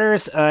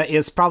 Martyrs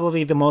is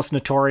probably the most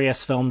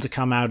notorious film to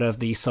come out of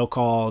the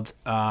so-called...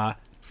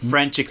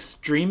 French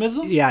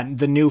extremism? Yeah,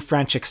 the new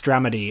French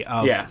extremity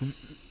of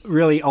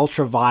really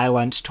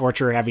ultra-violent,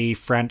 torture-heavy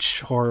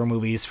French horror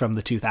movies from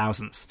the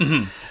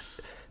 2000s.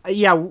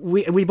 Yeah,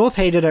 we both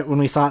hated it when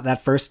we saw it that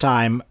first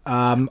time.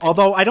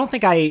 Although I don't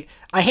think I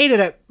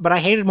hated it, but I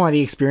hated more the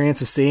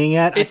experience of seeing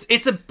it.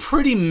 It's a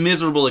pretty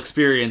miserable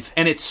experience,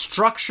 and it's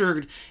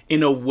structured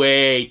in a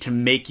way to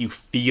make you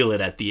feel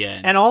it at the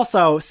end. And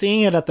also,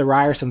 seeing it at the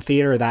Ryerson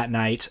Theater that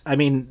night, I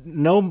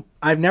mean,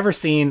 I've never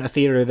seen a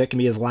theater that can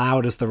be as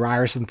loud as the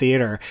Ryerson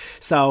Theater.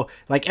 So,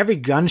 like, every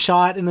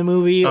gunshot in the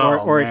movie,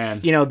 or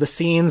the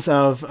scenes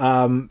of,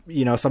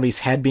 somebody's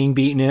head being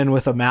beaten in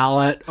with a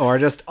mallet, or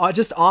just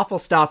awful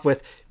stuff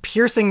with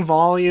piercing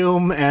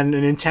volume and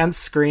an intense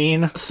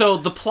screen. So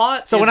the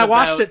plot. So when I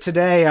watched it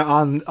today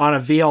on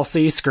a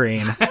VLC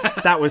screen,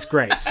 that was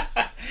great.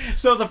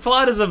 So the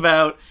plot is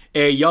about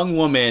a young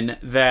woman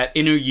that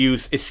in her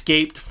youth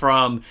escaped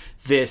from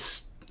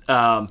this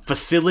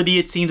facility,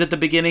 it seems at the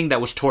beginning, that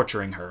was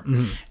torturing her.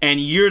 And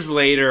years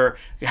later,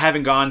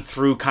 having gone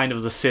through kind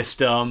of the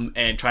system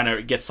and trying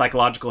to get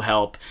psychological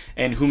help,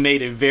 and who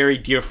made a very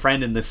dear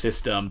friend in the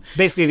system.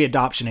 Basically the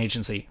adoption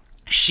agency.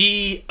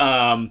 She,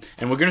 and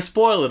we're going to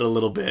spoil it a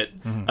little bit,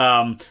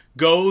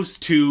 goes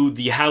to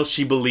the house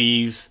she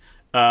believes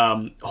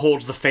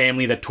holds the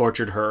family that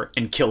tortured her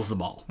and kills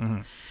them all.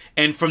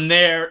 And from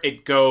there,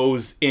 it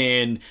goes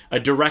in a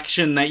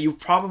direction that you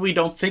probably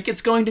don't think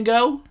it's going to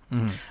go,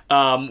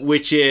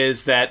 which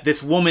is that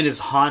this woman is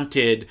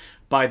haunted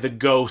by the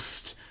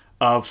ghost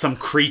of some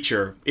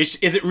creature. Is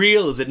it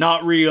real? Is it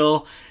not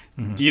real?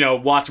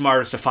 Watch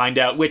Martyrs to find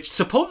out, which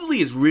supposedly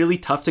is really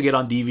tough to get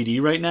on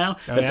DVD right now.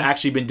 That's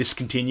actually been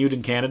discontinued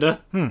in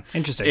Canada.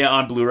 Interesting. Yeah,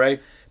 on Blu-ray.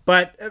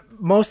 But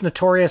most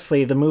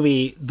notoriously,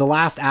 the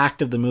last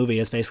act of the movie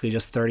is basically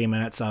just 30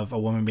 minutes of a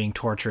woman being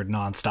tortured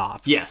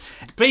nonstop. Yes.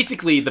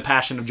 Basically the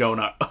Passion of Joan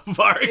of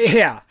Arc.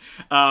 Yeah.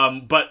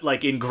 But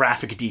like in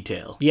graphic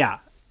detail. Yeah.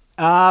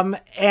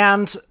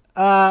 And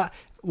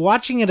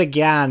watching it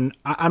again,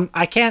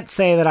 I can't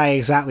say that I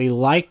exactly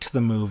liked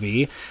the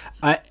movie.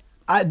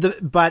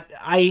 But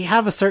I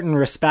have a certain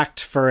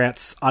respect for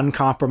its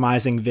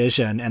uncompromising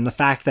vision and the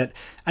fact that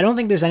I don't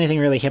think there's anything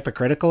really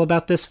hypocritical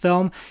about this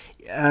film.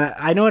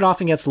 I know it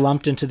often gets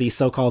lumped into the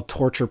so-called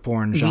torture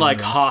porn genre.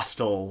 Like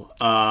Hostel,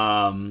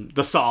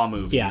 the Saw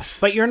movies. Yeah,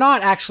 but you're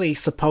not actually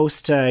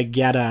supposed to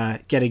get a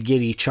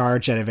giddy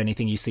charge out of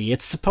anything you see.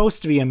 It's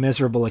supposed to be a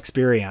miserable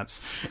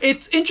experience.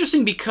 It's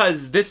interesting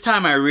because this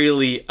time I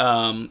really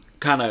kind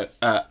of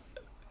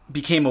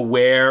became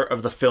aware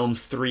of the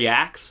film's 3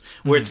 acts,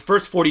 where its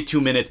first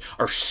 42 minutes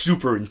are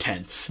super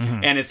intense.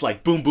 And it's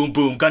like boom, boom,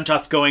 boom,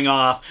 gunshots going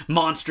off,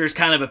 monsters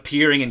kind of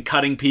appearing and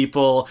cutting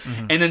people.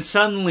 And then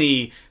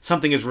suddenly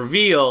something is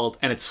revealed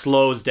and it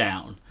slows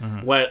down.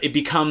 Where it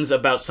becomes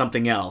about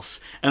something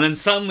else. And then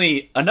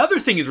suddenly another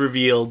thing is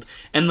revealed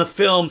and the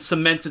film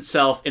cements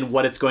itself in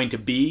what it's going to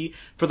be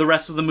for the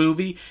rest of the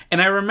movie.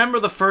 And I remember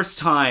the first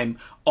time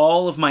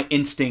all of my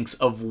instincts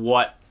of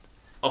what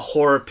a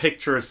horror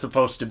picture is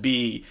supposed to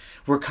be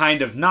were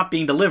kind of not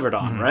being delivered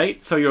on,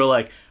 right? So you're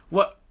like,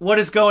 what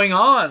is going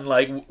on?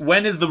 Like,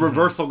 when is the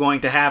reversal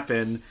going to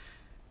happen?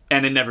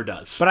 And it never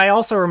does. But I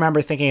also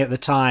remember thinking at the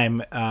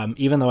time,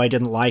 even though I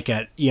didn't like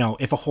it,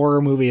 if a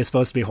horror movie is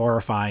supposed to be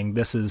horrifying,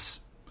 this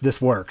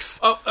works.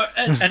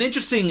 An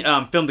interesting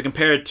film to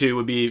compare it to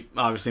would be,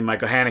 obviously,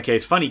 Michael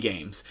Haneke's Funny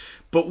Games.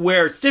 But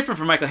where it's different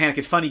from Michael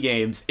Haneke's Funny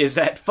Games is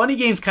that Funny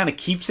Games kind of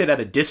keeps it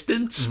at a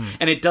distance,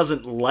 and it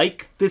doesn't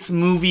like this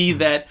movie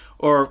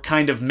or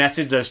kind of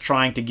message that it's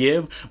trying to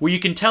give, where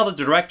you can tell that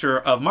the director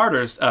of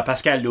Martyrs,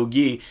 Pascal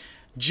Laugier,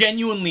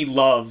 genuinely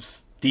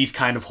loves these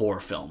kind of horror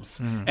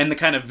films and the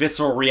kind of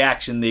visceral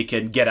reaction they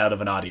can get out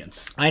of an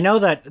audience. I know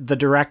that the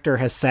director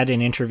has said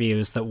in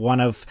interviews that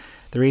one of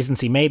the reasons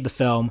he made the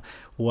film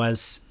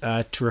was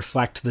to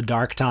reflect the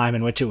dark time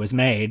in which it was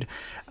made.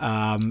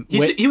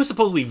 He was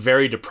supposedly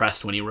very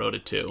depressed when he wrote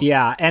it too.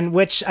 Yeah, and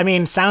which, I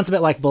mean, sounds a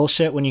bit like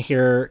bullshit when you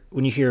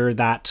hear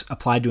that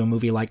applied to a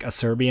movie like a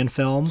Serbian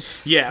film.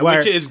 Yeah,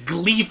 which is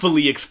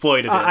gleefully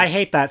exploitative. I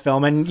hate that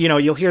film, and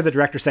you'll hear the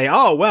director say,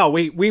 "Oh well,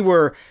 we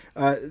were."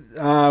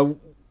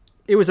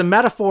 It was a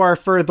metaphor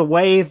for the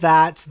way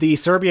that the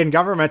Serbian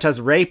government has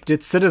raped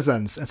its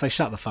citizens. It's like,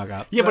 shut the fuck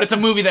up. Yeah, but it's a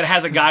movie that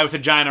has a guy with a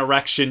giant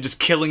erection just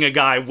killing a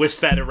guy with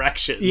that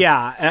erection.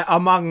 Yeah,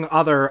 among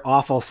other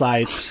awful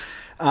sights.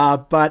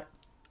 But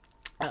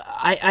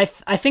I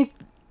think,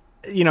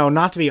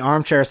 not to be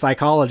armchair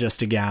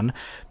psychologist again,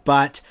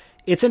 but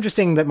it's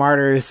interesting that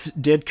Martyrs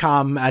did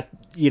come at,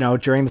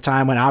 during the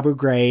time when Abu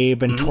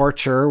Ghraib and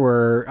torture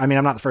were, I mean,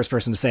 I'm not the first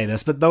person to say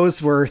this, but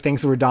those were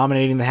things that were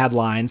dominating the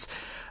headlines.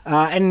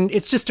 And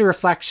it's just a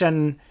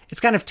reflection, it's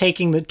kind of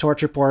taking the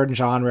torture porn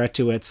genre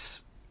to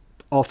its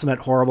ultimate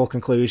horrible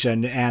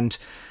conclusion, and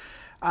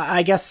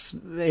I guess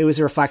it was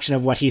a reflection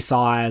of what he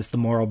saw as the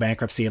moral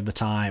bankruptcy of the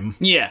time.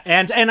 Yeah.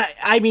 And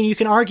I mean, you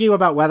can argue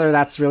about whether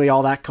that's really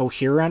all that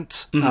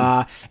coherent,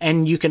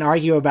 and you can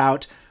argue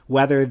about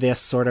whether this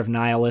sort of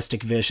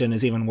nihilistic vision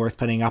is even worth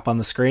putting up on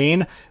the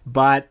screen,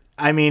 but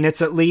I mean,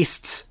 it's at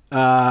least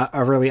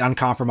a really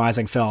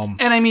uncompromising film.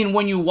 And I mean,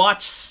 when you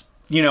watch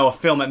a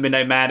film at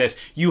Midnight Madness,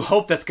 you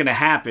hope that's going to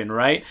happen,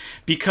 right?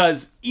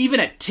 Because even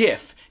at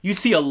TIFF, you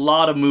see a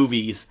lot of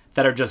movies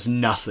that are just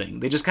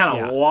nothing. They just kind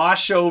of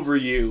wash over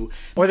you.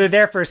 Or they're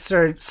there for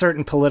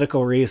certain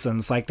political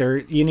reasons. Like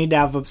you need to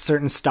have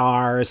certain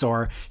stars,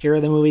 or here are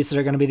the movies that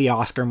are going to be the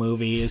Oscar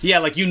movies. Yeah,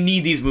 like you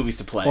need these movies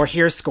to play. Or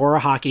here's Score a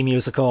Hockey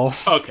Musical.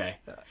 Okay.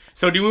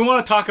 So do we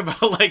want to talk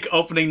about like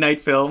opening night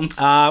films?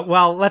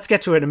 Well, let's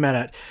get to it in a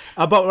minute.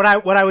 But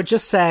what I would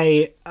just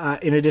say,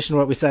 in addition to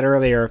what we said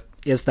earlier,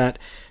 is that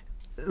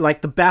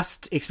like the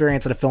best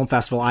experience at a film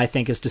festival, I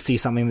think, is to see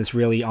something that's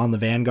really on the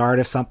vanguard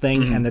of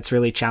something and that's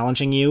really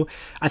challenging you.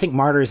 I think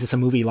Martyrs is a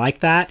movie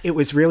like that. It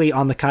was really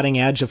on the cutting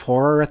edge of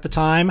horror at the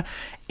time.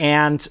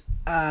 And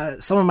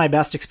some of my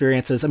best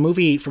experiences, a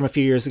movie from a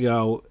few years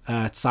ago,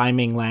 Tsai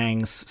Ming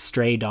Lang's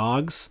Stray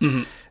Dogs,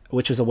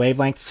 which was a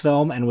Wavelengths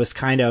film and was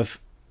kind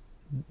of,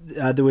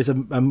 there's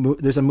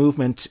a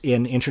movement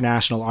in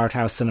international art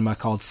house cinema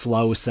called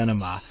slow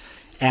cinema.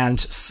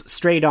 And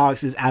Stray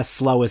Dogs is as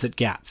slow as it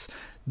gets.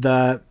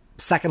 The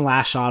second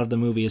last shot of the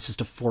movie is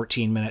just a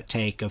 14-minute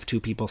take of 2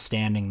 people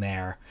standing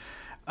there.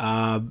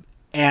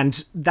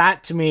 And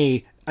that, to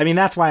me, I mean,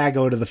 that's why I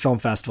go to the film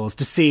festivals,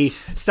 to see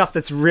stuff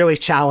that's really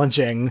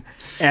challenging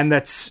and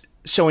that's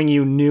showing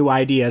you new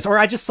ideas. Or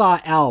I just saw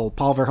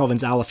Paul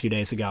Verhoeven's Elle, a few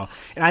days ago.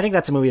 And I think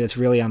that's a movie that's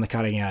really on the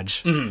cutting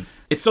edge.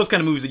 It's those kind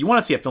of movies that you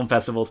want to see at film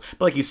festivals.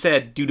 But like you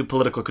said, due to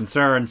political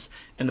concerns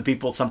and the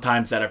people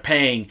sometimes that are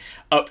paying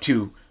up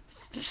to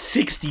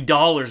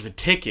 $60 a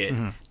ticket,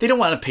 they don't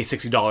want to pay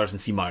 $60 and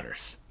see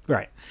Martyrs.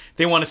 Right.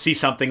 They want to see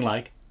something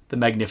like The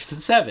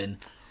Magnificent Seven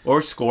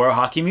or Score a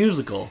Hockey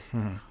Musical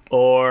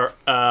Or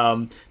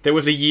there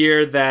was a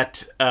year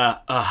that,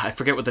 I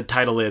forget what the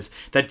title is,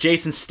 that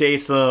Jason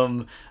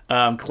Statham,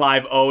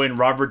 Clive Owen,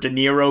 Robert De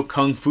Niro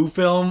Kung Fu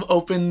film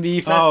opened the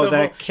festival. Oh,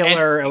 the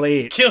Killer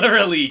Elite. Killer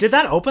Elite. Did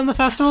that open the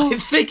festival? I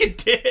think it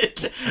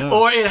did.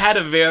 Oh. Or it had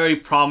a very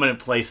prominent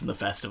place in the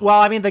festival.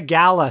 Well, I mean, the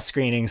gala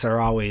screenings are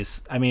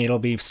always, I mean, it'll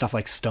be stuff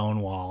like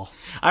Stonewall.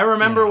 I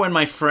remember when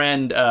my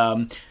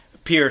friend...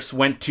 Pierce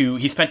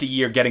he spent a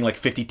year getting like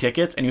 50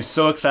 tickets, and he was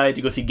so excited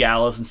to go see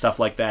galas and stuff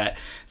like that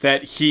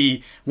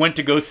he went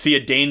to go see A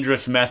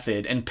Dangerous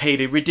Method and paid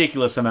a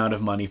ridiculous amount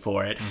of money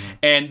for it. Mm-hmm.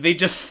 And they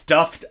just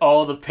stuffed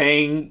all the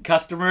paying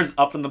customers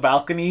up in the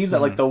balconies at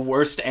like the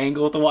worst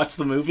angle to watch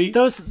the movie.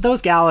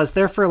 Those galas,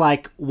 they're for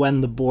like when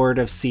the board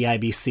of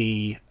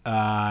CIBC,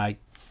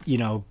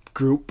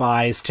 group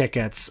buys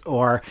tickets,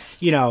 or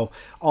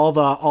all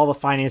the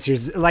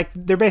financiers, like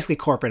they're basically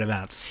corporate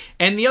events.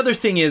 And the other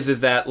thing is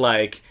that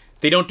like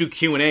they don't do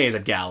Q&As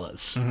at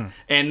galas. Mm-hmm.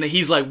 And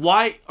he's like,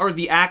 why are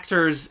the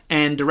actors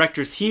and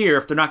directors here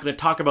if they're not going to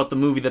talk about the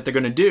movie that they're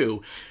going to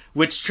do?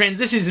 Which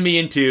transitions me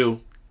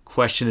into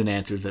question and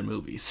answers at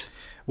movies.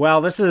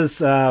 Well, this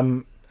is, I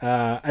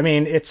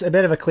mean, it's a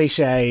bit of a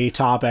cliche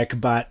topic,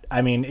 but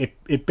I mean,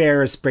 it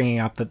bears bringing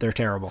up that they're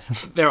terrible.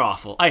 They're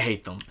awful. I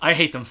hate them. I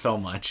hate them so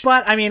much.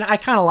 But I mean, I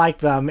kind of like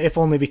them, if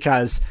only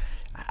because...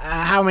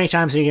 how many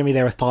times are you going to be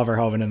there with Paul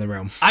Verhoeven in the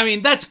room? I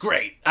mean, that's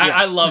great.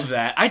 I love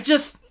that. I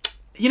just...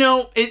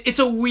 it's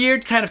a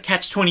weird kind of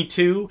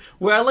catch-22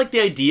 where I like the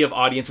idea of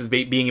audiences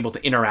being able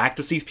to interact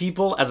with these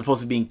people as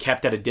opposed to being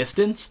kept at a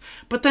distance,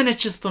 but then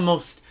it's just the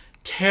most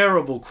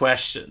terrible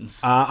questions.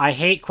 I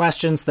hate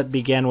questions that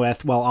begin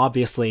with, well,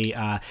 obviously,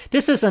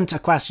 this isn't a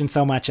question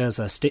so much as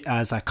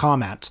a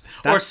comment.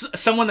 Or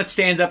someone that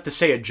stands up to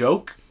say a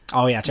joke.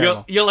 Oh, yeah,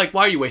 terrible. You're like,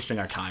 why are you wasting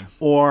our time?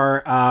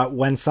 Or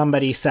when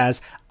somebody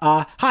says,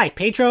 hi,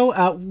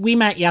 Pedro, we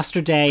met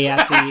yesterday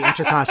at the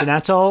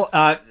Intercontinental.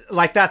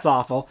 Like, that's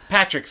awful.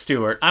 Patrick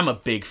Stewart, I'm a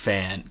big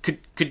fan.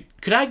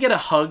 Could I get a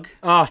hug?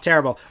 Oh,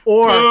 terrible.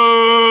 Or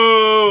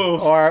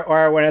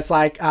when it's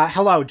like,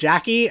 hello,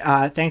 Jackie,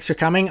 thanks for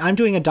coming. I'm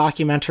doing a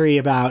documentary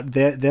about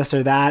this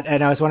or that,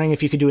 and I was wondering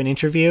if you could do an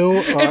interview.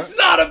 It's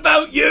not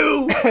about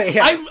you!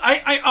 Yeah.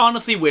 I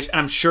honestly wish, and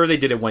I'm sure they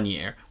did it one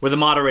year, where the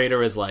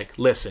moderator is like,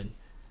 listen,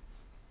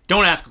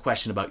 don't ask a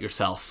question about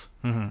yourself.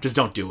 Mm-hmm. Just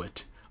don't do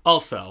it.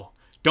 Also,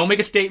 don't make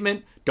a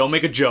statement, don't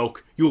make a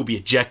joke, you will be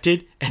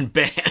ejected and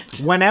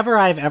banned. Whenever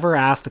I've ever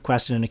asked a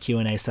question in a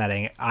Q&A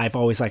setting, I've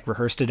always like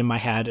rehearsed it in my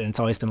head, and it's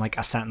always been like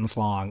a sentence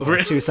long, or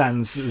 2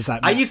 sentences.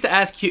 I used to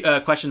ask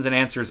questions and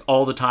answers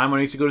all the time when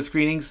I used to go to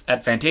screenings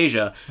at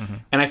Fantasia, mm-hmm.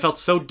 and I felt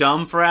so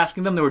dumb for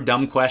asking them. They were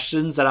dumb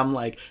questions that I'm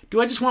like,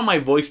 do I just want my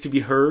voice to be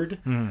heard,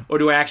 or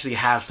do I actually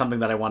have something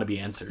that I want to be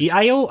answered?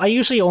 I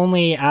usually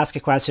only ask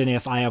a question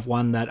if I have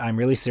one that I'm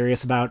really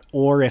serious about,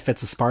 or if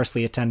it's a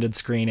sparsely attended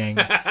screening,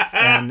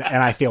 and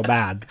I feel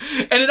bad.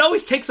 And it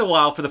always takes a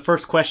while for the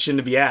first question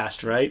to be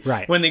asked, right?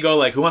 Right. When they go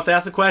like, who wants to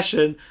ask a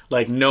question?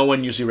 Like, no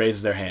one usually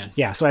raises their hand.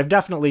 Yeah, so I've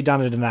definitely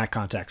done it in that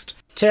context.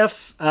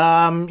 TIFF,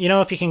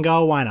 if you can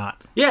go, why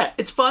not? Yeah,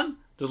 it's fun.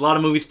 There's a lot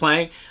of movies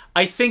playing.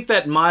 I think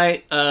that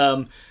my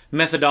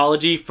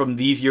methodology from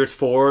these years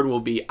forward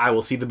will be I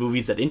will see the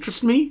movies that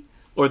interest me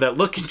or that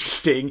look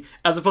interesting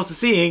as opposed to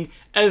seeing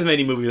as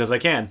many movies as I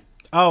can.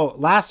 Oh,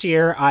 last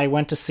year I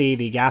went to see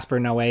the Gaspar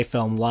Noé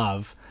film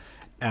Love.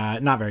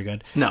 Not very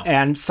good. No.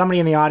 And somebody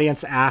in the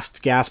audience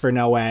asked Gaspar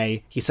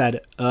Noé, he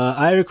said,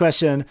 I have a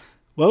question.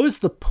 What was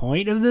the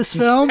point of this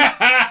film?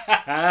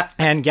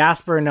 And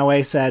Gaspar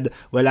Noé said,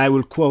 well, I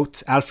will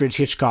quote Alfred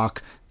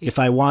Hitchcock, if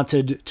I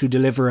wanted to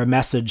deliver a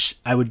message,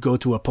 I would go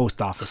to a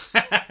post office.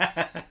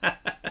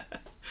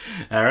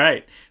 All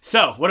right.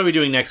 So, what are we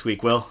doing next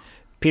week, Will?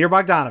 Peter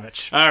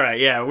Bogdanovich. All right,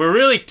 yeah, we're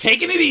really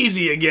taking it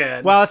easy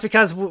again. Well, it's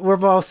because we're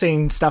both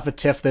seeing stuff at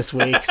TIFF this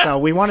week, so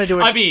we want to do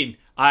it. I mean,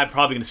 I'm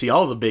probably going to see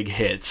all the big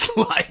hits,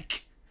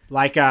 like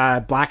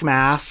Black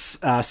Mass,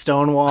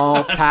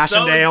 Stonewall,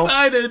 Passchendaele. So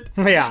excited!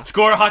 Yeah,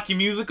 Score a Hockey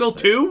Musical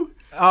 2.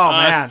 Oh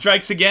man,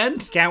 Strikes Again.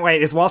 Can't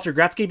wait. Is Walter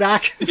Gretzky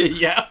back?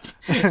 Yep,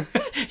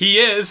 he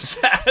is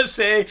as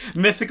a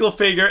mythical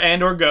figure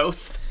and or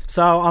ghost.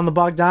 So on the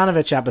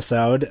Bogdanovich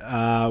episode,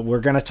 we're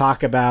going to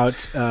talk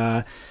about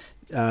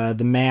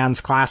the man's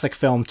classic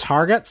film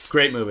Targets.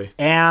 Great movie.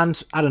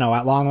 And, I don't know,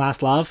 At Long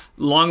Last Love?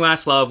 Long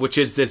Last Love, which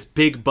is this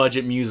big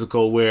budget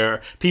musical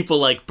where people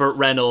like Burt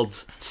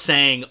Reynolds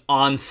sang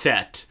on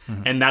set,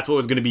 and that's what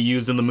was going to be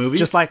used in the movie.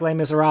 Just like Les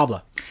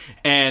Miserables.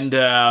 And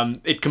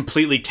it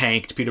completely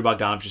tanked Peter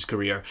Bogdanovich's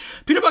career.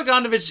 Peter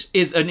Bogdanovich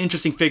is an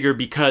interesting figure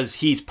because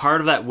he's part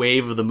of that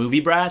wave of the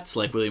movie brats,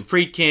 like William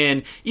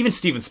Friedkin, even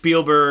Steven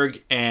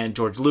Spielberg and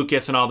George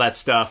Lucas and all that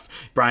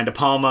stuff, Brian De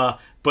Palma,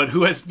 but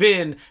who has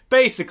been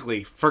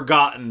basically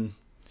forgotten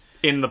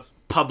in the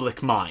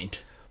public mind.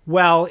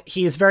 Well,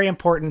 he's very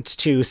important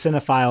to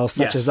cinephiles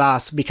such as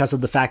us because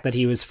of the fact that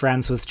he was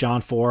friends with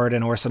John Ford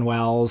and Orson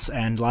Welles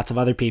and lots of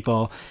other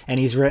people, and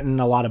he's written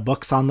a lot of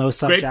books on those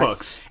subjects. Great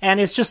books. And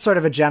it's just sort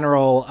of a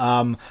general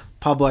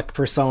public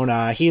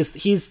persona.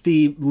 He's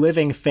the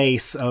living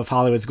face of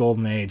Hollywood's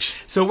golden age.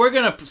 So we're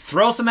going to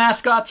throw some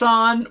mascots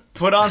on,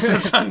 put on some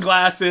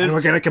sunglasses. And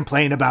we're going to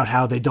complain about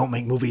how they don't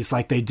make movies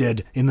like they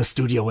did in the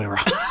studio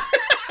era.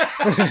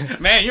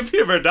 Man, your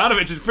Peter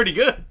Bogdanovich is pretty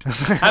good.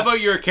 How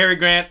about your Cary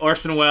Grant,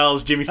 Orson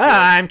Welles, Jimmy Stewart?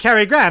 I'm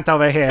Cary Grant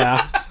over here.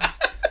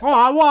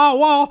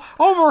 Well,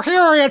 over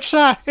here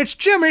it's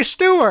Jimmy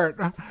Stewart.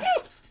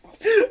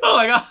 Oh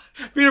my God,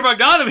 Peter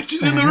Bogdanovich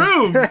is in the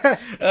room.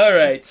 All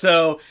right,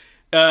 so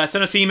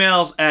send us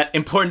emails at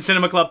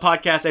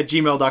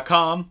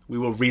importantcinemaclubpodcast@gmail.com. We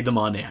will read them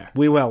on air.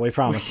 We will, we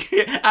promise.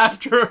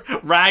 After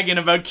ragging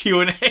about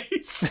Q&As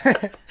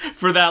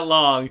for that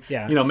long,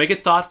 Yeah. Make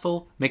it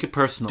thoughtful, make it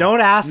personal. Don't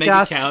ask make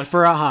us it count.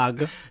 for a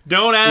hug.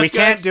 Don't ask We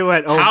can't us do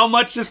it. how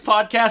much this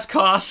podcast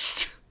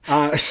cost.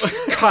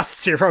 It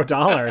cost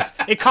 $0.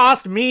 It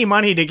cost me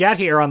money to get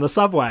here on the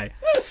subway.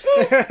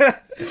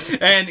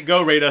 And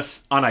go rate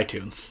us on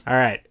iTunes. All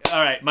right.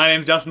 All right, my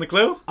name's Justin the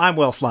Clue. I'm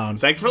Will Sloan.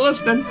 Thanks for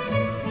listening.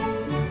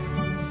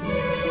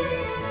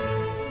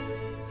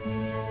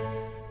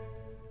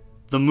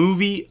 The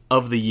movie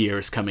of the year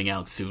is coming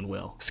out soon,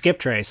 Will. Skip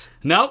Trace.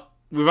 Nope,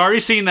 we've already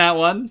seen that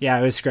one. Yeah,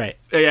 it was great.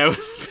 Yeah, it was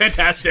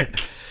fantastic.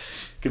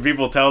 Can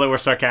people tell that we're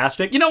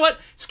sarcastic? You know what?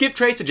 Skip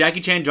Trace, a Jackie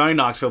Chan, Johnny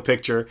Knoxville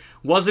picture,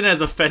 wasn't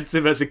as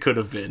offensive as it could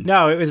have been.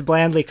 No, it was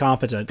blandly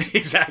competent.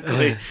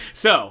 Exactly.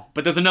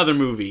 But there's another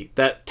movie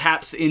that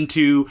taps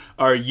into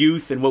our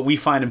youth and what we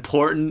find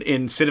important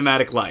in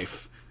cinematic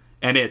life.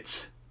 And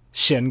it's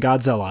Shin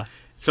Godzilla.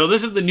 So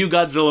this is the new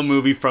Godzilla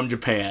movie from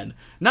Japan.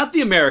 Not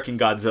the American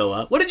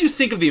Godzilla. What did you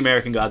think of the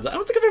American Godzilla? I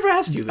don't think I've ever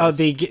asked you this. Oh,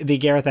 the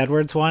Gareth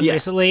Edwards one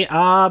recently?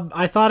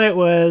 I thought it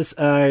was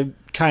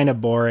kind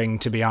of boring,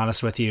 to be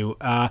honest with you.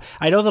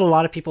 I know that a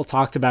lot of people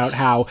talked about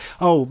how,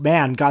 oh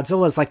man,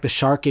 Godzilla's like the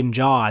shark in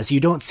Jaws. You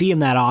don't see him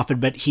that often,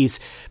 but he's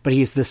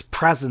this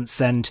presence,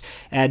 and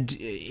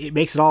it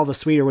makes it all the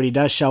sweeter when he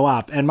does show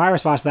up. And my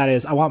response to that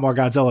is, I want more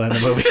Godzilla in the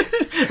movie.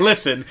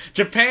 Listen,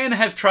 Japan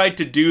has tried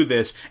to do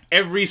this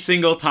every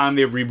single time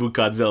they reboot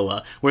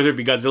Godzilla. Whether it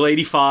be Godzilla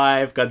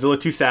 85, Godzilla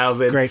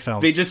 2000. Great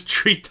films. They just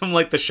treat them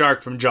like the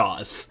shark from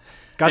Jaws.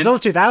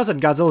 Godzilla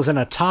 2000, Godzilla's in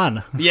a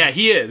ton. Yeah,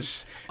 he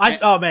is.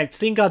 Oh man,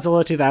 seeing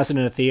Godzilla 2000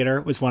 in a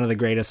theater was one of the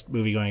greatest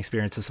movie-going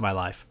experiences of my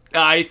life.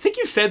 I think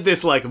you've said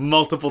this like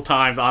multiple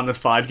times on this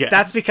podcast.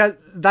 That's because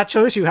that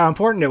shows you how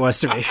important it was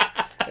to me.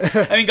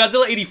 I mean,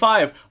 Godzilla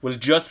 85 was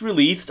just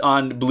released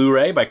on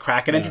Blu-ray by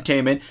Kraken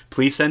Entertainment.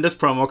 Please send us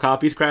promo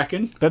copies,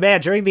 Kraken. But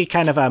man, during the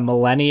kind of a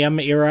millennium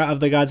era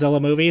of the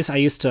Godzilla movies, I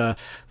used to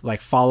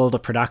like follow the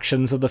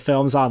productions of the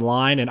films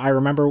online, and I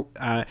remember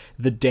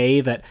the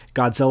day that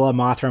Godzilla,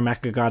 Mothra,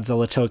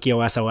 Mechagodzilla,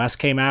 Tokyo SOS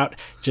came out,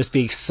 just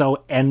being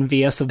so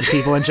envious of the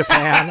people in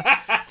Japan,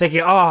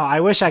 thinking, oh,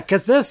 I wish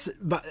because this,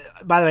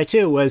 by the way,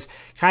 too, was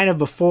kind of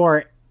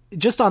before,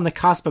 just on the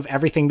cusp of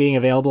everything being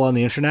available on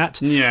the internet.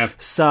 Yeah.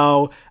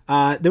 So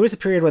there was a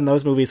period when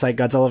those movies like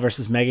Godzilla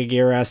vs.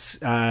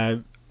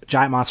 Megaguirus,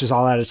 Giant Monsters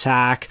All Out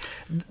Attack.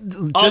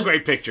 All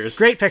great pictures.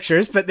 Great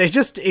pictures, but they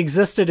just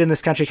existed in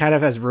this country kind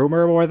of as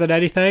rumor more than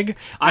anything.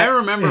 I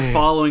remember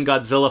following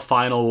Godzilla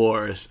Final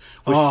Wars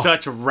with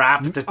such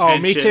rapt attention. Oh,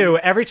 me too.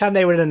 Every time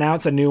they would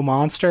announce a new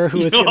monster who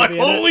was going to be in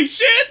holy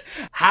shit!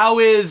 How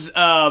is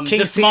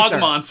the Smog Caesar.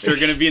 Monster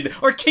going to be in there?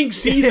 Or King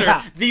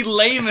Caesar, the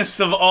lamest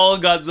of all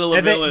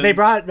Godzilla villains. They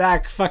brought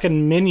back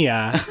fucking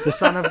Minya, the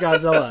son of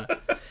Godzilla.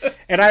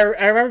 And I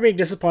remember being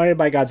disappointed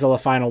by Godzilla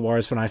Final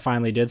Wars when I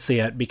finally did see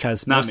it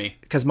because most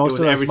of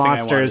those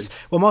monsters,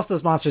 most of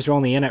those monsters were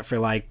only in it for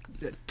like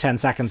 10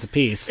 seconds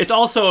apiece. It's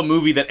also a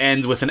movie that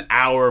ends with an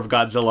hour of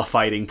Godzilla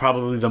fighting,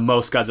 probably the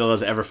most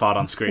Godzilla's ever fought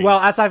on screen. Well,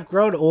 as I've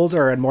grown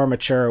older and more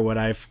mature, what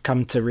I've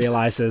come to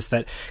realize is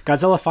that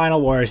Godzilla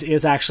Final Wars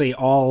is actually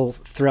all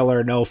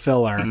thriller, no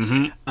filler.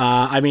 Mm-hmm.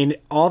 I mean,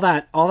 all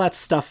that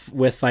stuff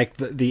with like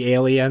the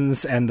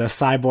aliens and the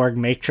cyborg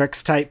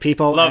Matrix type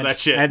people. Love that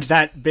shit. And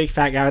that big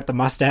fat guy with the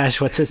mustache,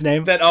 what's his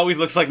name? That always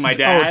looks like my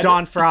dad. Oh,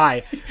 Don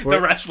Fry.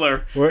 The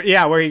wrestler.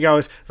 Where he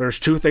goes, there's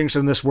two things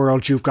in this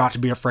world you've got to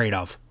be afraid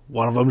of.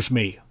 One of them's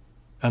me,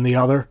 and the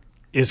other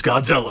is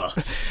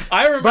Godzilla.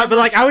 I remember, but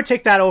like I would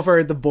take that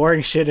over the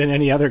boring shit in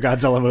any other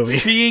Godzilla movie.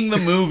 Seeing the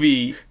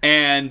movie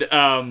and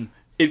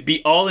it'd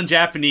be all in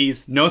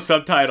Japanese, no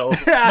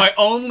subtitles. My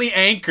only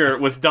anchor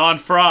was Don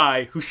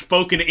Fry, who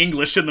spoke in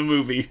English in the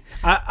movie.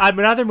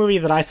 Another movie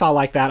that I saw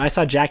like that, I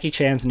saw Jackie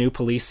Chan's New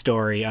Police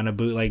Story on a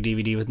bootleg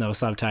DVD with no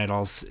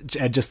subtitles,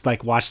 and just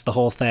like watched the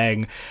whole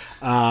thing.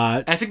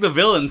 I think the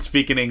villains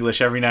speak in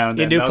English every now and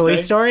then. In New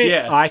Police Story?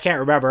 Yeah. Oh, I can't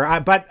remember.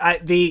 But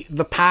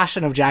the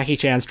passion of Jackie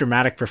Chan's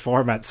dramatic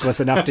performance was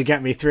enough to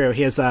get me through.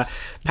 His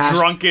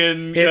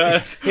drunken...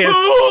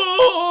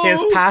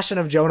 His passion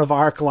of Joan of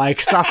Arc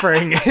like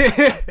suffering.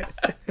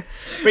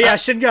 But yeah,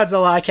 Shin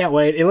Godzilla, I can't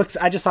wait.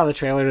 I just saw the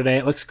trailer today.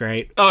 It looks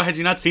great. Oh, had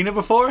you not seen it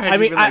before?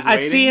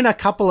 I've seen a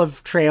couple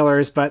of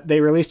trailers, but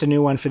they released a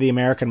new one for the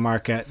American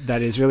market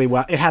that is really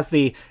well. It has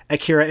the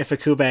Akira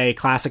Ifukube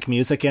classic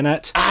music in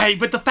it.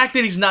 But the fact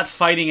that he's not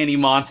fighting any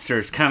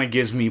monsters kind of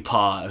gives me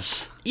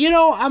pause.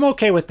 I'm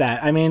okay with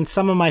that. I mean,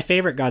 some of my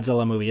favorite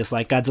Godzilla movies,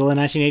 like Godzilla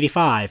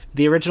 1985,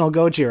 the original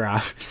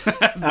Gojira.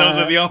 Those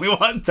are the only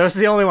ones? Those are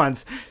the only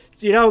ones.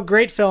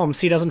 Great films.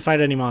 He doesn't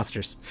fight any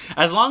monsters.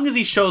 As long as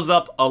he shows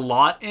up a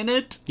lot in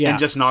it and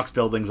just knocks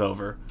buildings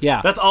over. Yeah.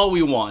 That's all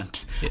we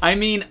want. Yeah. I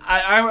mean,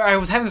 I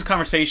was having this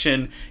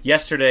conversation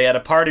yesterday at a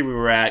party we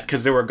were at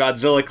because there were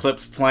Godzilla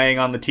clips playing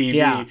on the TV.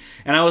 Yeah.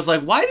 And I was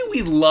like, why do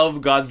we love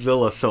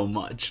Godzilla so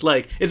much?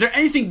 Like, is there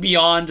anything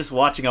beyond just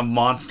watching a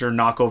monster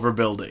knock over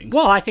buildings?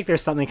 Well, I think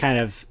there's something kind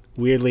of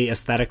weirdly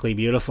aesthetically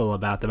beautiful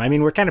about them. I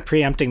mean, we're kind of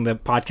preempting the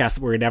podcast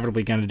that we're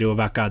inevitably going to do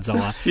about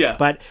Godzilla. Yeah.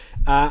 But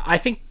I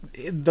think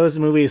those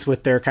movies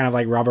with their kind of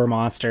like rubber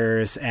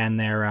monsters and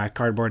their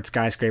cardboard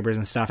skyscrapers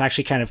and stuff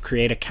actually kind of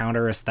create a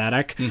counter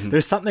aesthetic. Mm-hmm.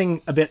 There's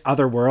something a bit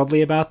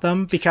otherworldly about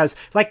them because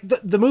like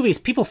the movies,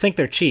 people think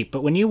they're cheap,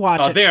 but when you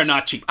watch it, they are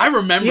not cheap. I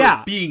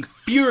remember being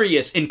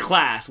furious in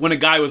class when a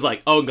guy was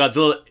like, oh,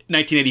 Godzilla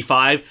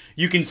 1985,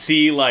 you can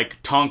see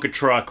like Tonka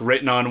truck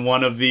written on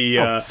one of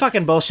the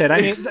fucking bullshit. I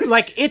mean,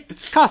 like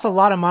it costs a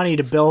lot of money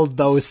to build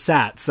those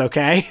sets,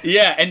 okay?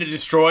 Yeah, and to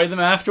destroy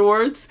them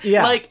afterwards.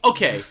 Yeah. Like,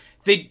 okay,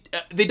 they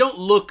don't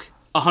look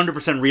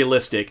 100%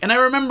 realistic. And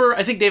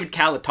I think David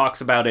Catlett talks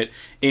about it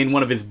in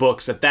one of his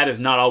books, that is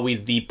not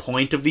always the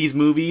point of these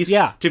movies.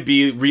 Yeah. To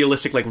be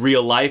realistic like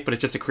real life, but it's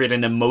just to create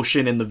an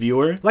emotion in the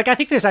viewer. Like, I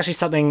think there's actually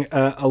something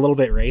a little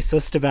bit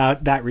racist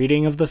about that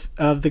reading of the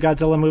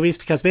Godzilla movies,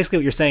 because basically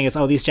what you're saying is,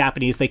 oh, these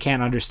Japanese, they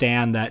can't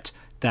understand that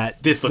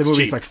this looks the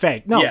movie's cheap. Like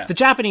fake. No, the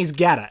Japanese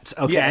get it,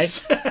 okay?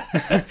 Yes.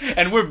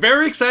 And we're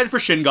very excited for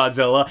Shin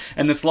Godzilla,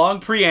 and this long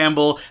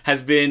preamble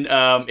has been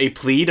a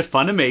plea to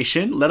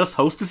Funimation. Let us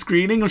host a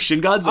screening of Shin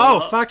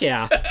Godzilla. Oh, fuck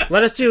yeah.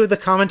 Let us do the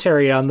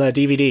commentary on the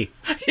DVD.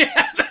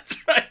 Yeah,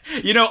 that's right.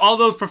 All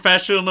those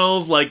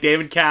professionals like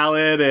David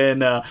Catlett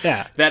and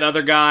that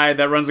other guy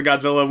that runs the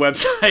Godzilla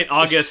website,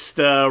 August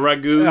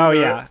Ragu. Oh,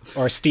 yeah.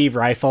 Or Steve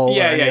Rifle.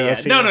 Yeah.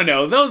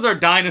 No. Those are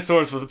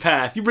dinosaurs for the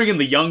past. You bring in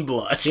the young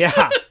blood.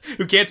 Yeah.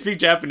 Who can't speak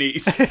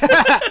Japanese.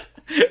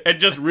 And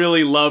just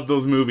really love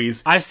those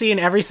movies. I've seen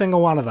every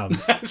single one of them.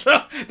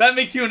 So that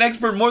makes you an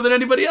expert more than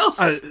anybody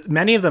else.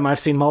 Many of them I've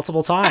seen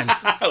multiple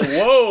times.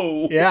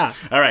 Whoa. Yeah.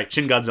 All right,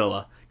 Shin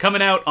Godzilla.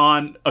 Coming out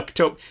on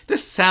October.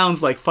 This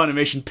sounds like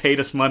Funimation paid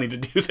us money to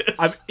do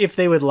this. If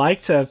they would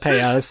like to pay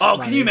us. Oh,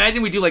 can you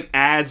imagine we do like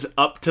ads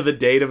up to the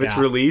date of its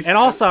release? And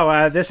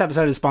also, this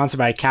episode is sponsored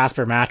by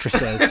Casper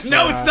Mattresses.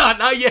 No, it's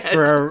not yet.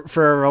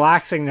 For a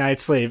relaxing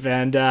night's sleep.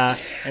 And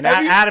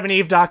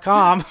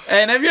AdamandEve.com.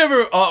 And have you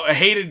ever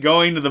hated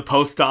going to the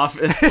post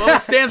office? Well,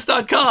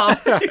 stamps.com.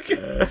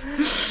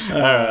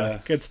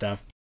 Good stuff.